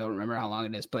also don't remember how long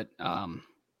it is, but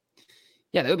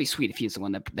yeah, that would be sweet if he's the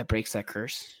one that breaks that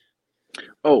curse.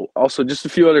 Oh, also just a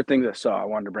few other things I saw I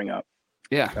wanted to bring up.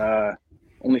 Yeah.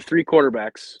 Only 3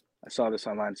 quarterbacks, I saw this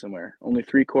online somewhere, only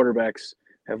 3 quarterbacks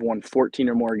have won 14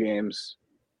 or more games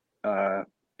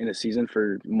in a season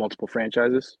for multiple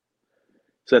franchises.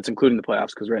 So that's including the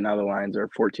playoffs, because right now the Lions are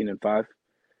 14-5.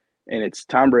 And it's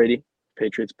Tom Brady,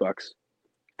 Patriots, Bucks,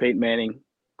 Peyton Manning,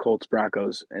 Colts,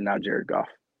 Broncos, and now Jared Goff,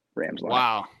 Rams, Lions.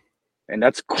 Wow. And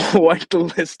that's quite the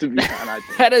list to be on, I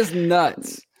think. That is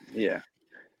nuts. Yeah.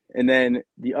 And then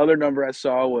the other number I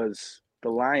saw was the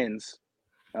Lions.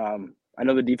 I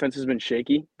know the defense has been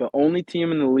shaky, but only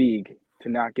team in the league to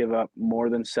not give up more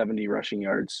than 70 rushing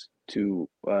yards to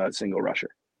a single rusher.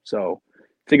 So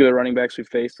think of the running backs we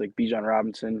faced, like Bijan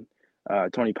Robinson,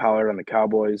 Tony Pollard on the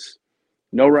Cowboys.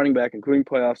 No running back, including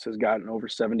playoffs, has gotten over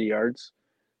 70 yards.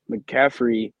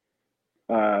 McCaffrey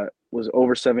was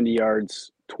over 70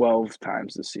 yards 12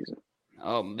 times this season.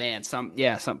 Oh, man. Some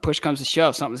push comes to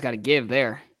shove. Something's got to give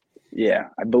there. Yeah,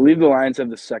 I believe the Lions have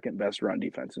the second best run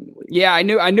defense in the league. Yeah, I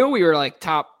knew we were like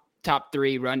top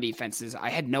 3 run defenses. I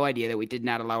had no idea that we did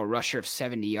not allow a rusher of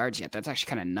 70 yards yet. That's actually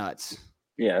kind of nuts.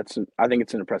 Yeah, I think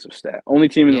it's an impressive stat. Only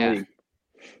team in the league.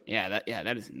 Yeah,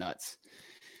 that is nuts.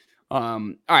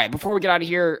 All right, before we get out of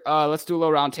here, let's do a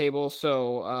little round table.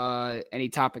 So, any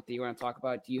topic that you want to talk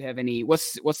about? Do you have any?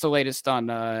 What's the latest on?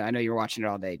 I know you're watching it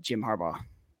all day. Jim Harbaugh.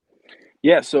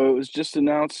 Yeah, so it was just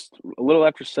announced a little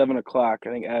after 7 o'clock.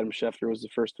 I think Adam Schefter was the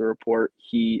first to report.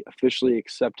 He officially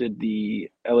accepted the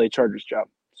LA Chargers job.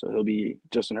 So he'll be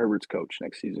Justin Herbert's coach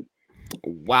next season.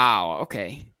 Wow.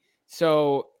 Okay.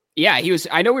 So, yeah,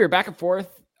 I know we were back and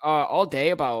forth all day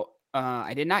about,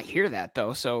 I did not hear that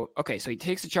though. So, okay. So he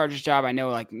takes the Chargers job. I know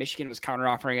like Michigan was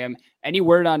counter-offering him. Any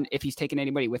word on if he's taken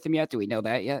anybody with him yet? Do we know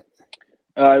that yet?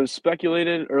 It was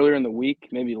speculated earlier in the week,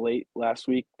 maybe late last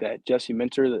week, that Jesse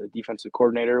Minter, the defensive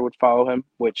coordinator, would follow him,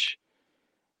 which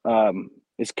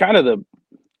is kind of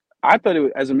I thought it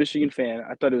was, as a Michigan fan,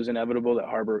 I thought it was inevitable that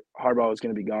Harbaugh was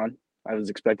going to be gone. I was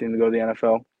expecting him to go to the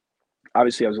NFL.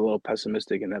 Obviously, I was a little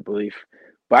pessimistic in that belief.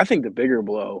 But I think the bigger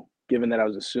blow, given that I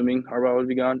was assuming Harbaugh would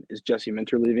be gone, is Jesse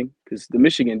Minter leaving, because the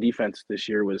Michigan defense this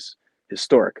year was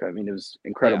historic. I mean, it was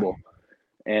incredible.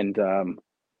 Yeah.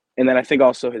 And then I think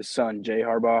also his son, Jay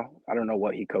Harbaugh, I don't know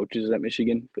what he coaches at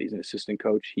Michigan, but he's an assistant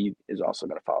coach. He is also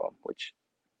going to follow him, which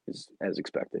is as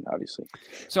expected, obviously.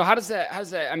 So how does that,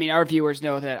 I mean, our viewers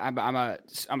know that I'm a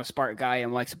Spartan guy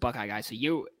and Mike's a Buckeye guy. So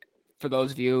for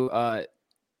those of you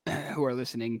who are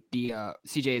listening,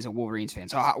 CJ is a Wolverines fan.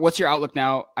 So what's your outlook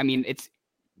now? I mean, it's,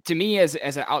 to me as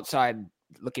an outside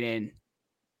looking in,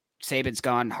 Saban's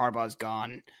gone, Harbaugh's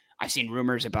gone. I've seen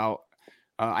rumors about,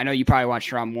 I know you probably watched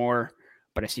Sharon Moore,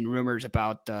 but I've seen rumors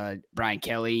about Brian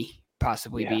Kelly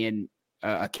possibly being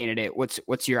a candidate.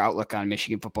 What's your outlook on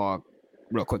Michigan football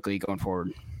real quickly going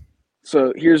forward?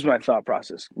 So here's my thought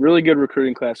process. Really good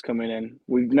recruiting class coming in.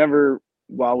 We've never,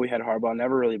 while we had Harbaugh,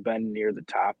 never really been near the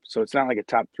top. So it's not like a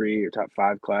top 3 or top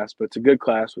 5 class, but it's a good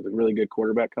class with a really good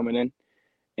quarterback coming in.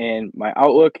 And my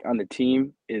outlook on the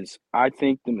team is, I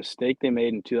think the mistake they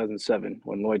made in 2007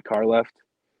 when Lloyd Carr left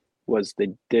was they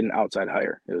did an outside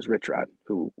hire. It was Rich Rod,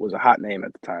 who was a hot name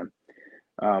at the time.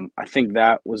 I think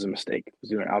that was a mistake, was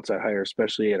doing an outside hire,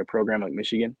 especially at a program like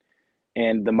Michigan.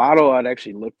 And the model I'd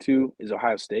actually look to is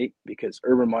Ohio State, because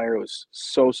Urban Meyer was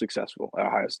so successful at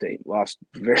Ohio State, lost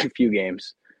very few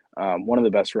games, one of the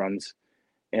best runs.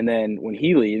 And then when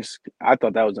he leaves, I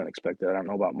thought that was unexpected. I don't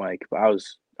know about Mike, but I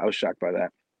was shocked by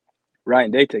that.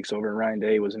 Ryan Day takes over, and Ryan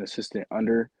Day was an assistant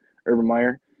under Urban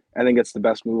Meyer. I think that's the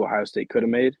best move Ohio State could have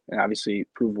made, and obviously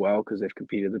proved well because they've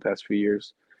competed the past few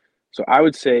years. So I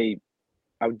would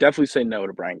definitely say no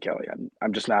to Brian Kelly.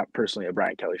 I'm just not personally a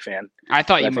Brian Kelly fan. I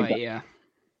thought you might, yeah.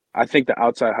 I think the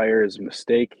outside hire is a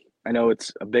mistake. I know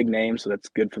it's a big name, so that's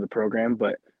good for the program,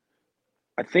 but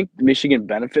I think Michigan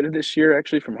benefited this year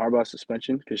actually from Harbaugh's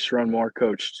suspension, because Sharon Moore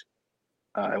coached,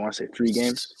 I want to say 3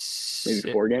 games,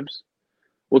 maybe 4 games.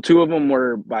 Well, 2 of them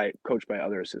were coached by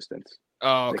other assistants.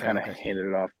 Oh, okay. They kind of handed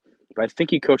it off. But I think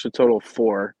he coached a total of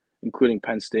 4, including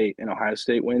Penn State and Ohio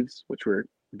State wins, which were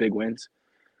big wins.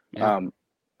 Yeah.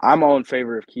 I'm all in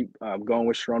favor of going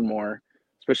with Sharon Moore,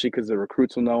 especially because the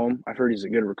recruits will know him. I've heard he's a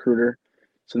good recruiter.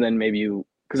 So then maybe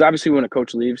because obviously when a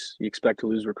coach leaves, you expect to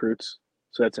lose recruits.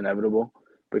 So that's inevitable.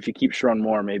 But if you keep Sharon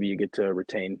Moore, maybe you get to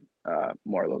retain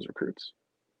more of those recruits.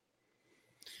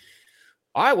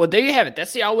 All right, well, there you have it.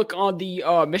 That's the outlook on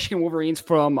the Michigan Wolverines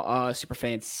from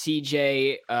Superfan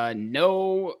CJ.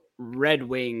 No Red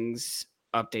Wings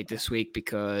update this week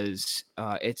because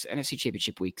it's NFC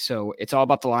Championship week. So it's all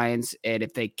about the Lions. And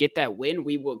if they get that win,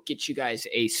 we will get you guys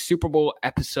a Super Bowl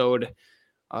episode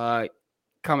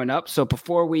coming up. So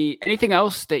anything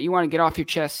else that you want to get off your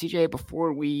chest, CJ,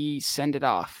 before we send it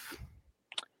off?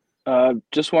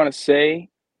 Just want to say,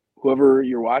 whoever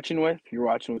you're watching with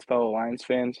fellow Lions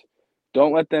fans,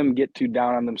 don't let them get too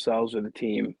down on themselves or the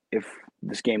team if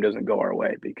this game doesn't go our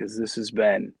way, because this has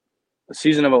been a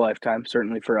season of a lifetime,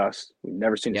 certainly for us. We've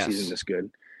never seen a season this good.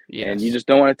 Yes. And you just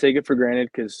don't want to take it for granted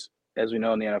because, as we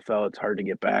know in the NFL, it's hard to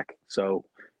get back. So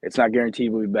it's not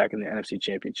guaranteed we'll be back in the NFC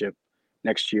Championship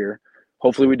next year.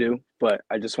 Hopefully we do, but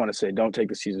I just want to say don't take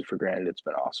the season for granted. It's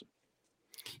been awesome.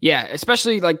 Yeah,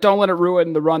 especially don't let it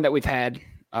ruin the run that we've had.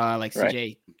 Like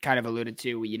CJ kind of alluded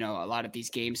to, a lot of these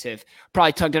games have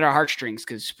probably tugged at our heartstrings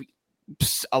because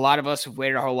a lot of us have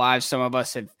waited our whole lives. Some of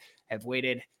us have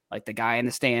waited, like the guy in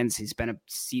the stands. He's been a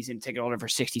season ticket holder for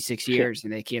 66 years,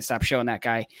 and they can't stop showing that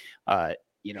guy.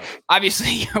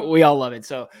 Obviously we all love it.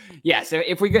 So yeah, so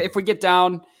if we get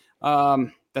down,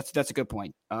 that's a good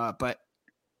point. But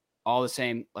all the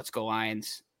same, let's go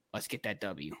Lions. Let's get that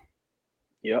W.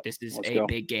 Yep. This is a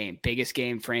big game, biggest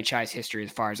game franchise history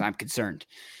as far as I'm concerned.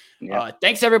 Yep.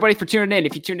 Thanks everybody for tuning in.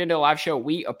 If you tuned into a live show,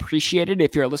 we appreciate it.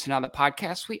 If you're listening on the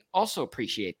podcast, we also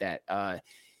appreciate that.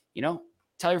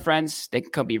 Tell your friends they can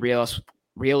come be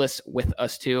realists with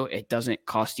us too. It doesn't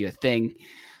cost you a thing.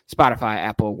 Spotify,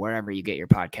 Apple, wherever you get your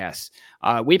podcasts.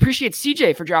 We appreciate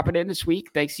CJ for dropping in this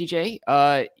week. Thanks, CJ.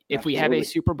 If we have a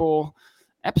Super Bowl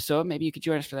episode, maybe you could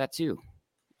join us for that too.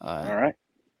 All right.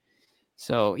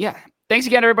 So yeah. Thanks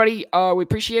again, everybody. We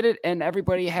appreciate it. And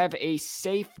everybody have a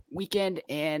safe weekend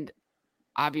and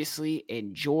obviously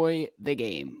enjoy the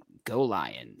game. Go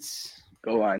Lions. Go Lions.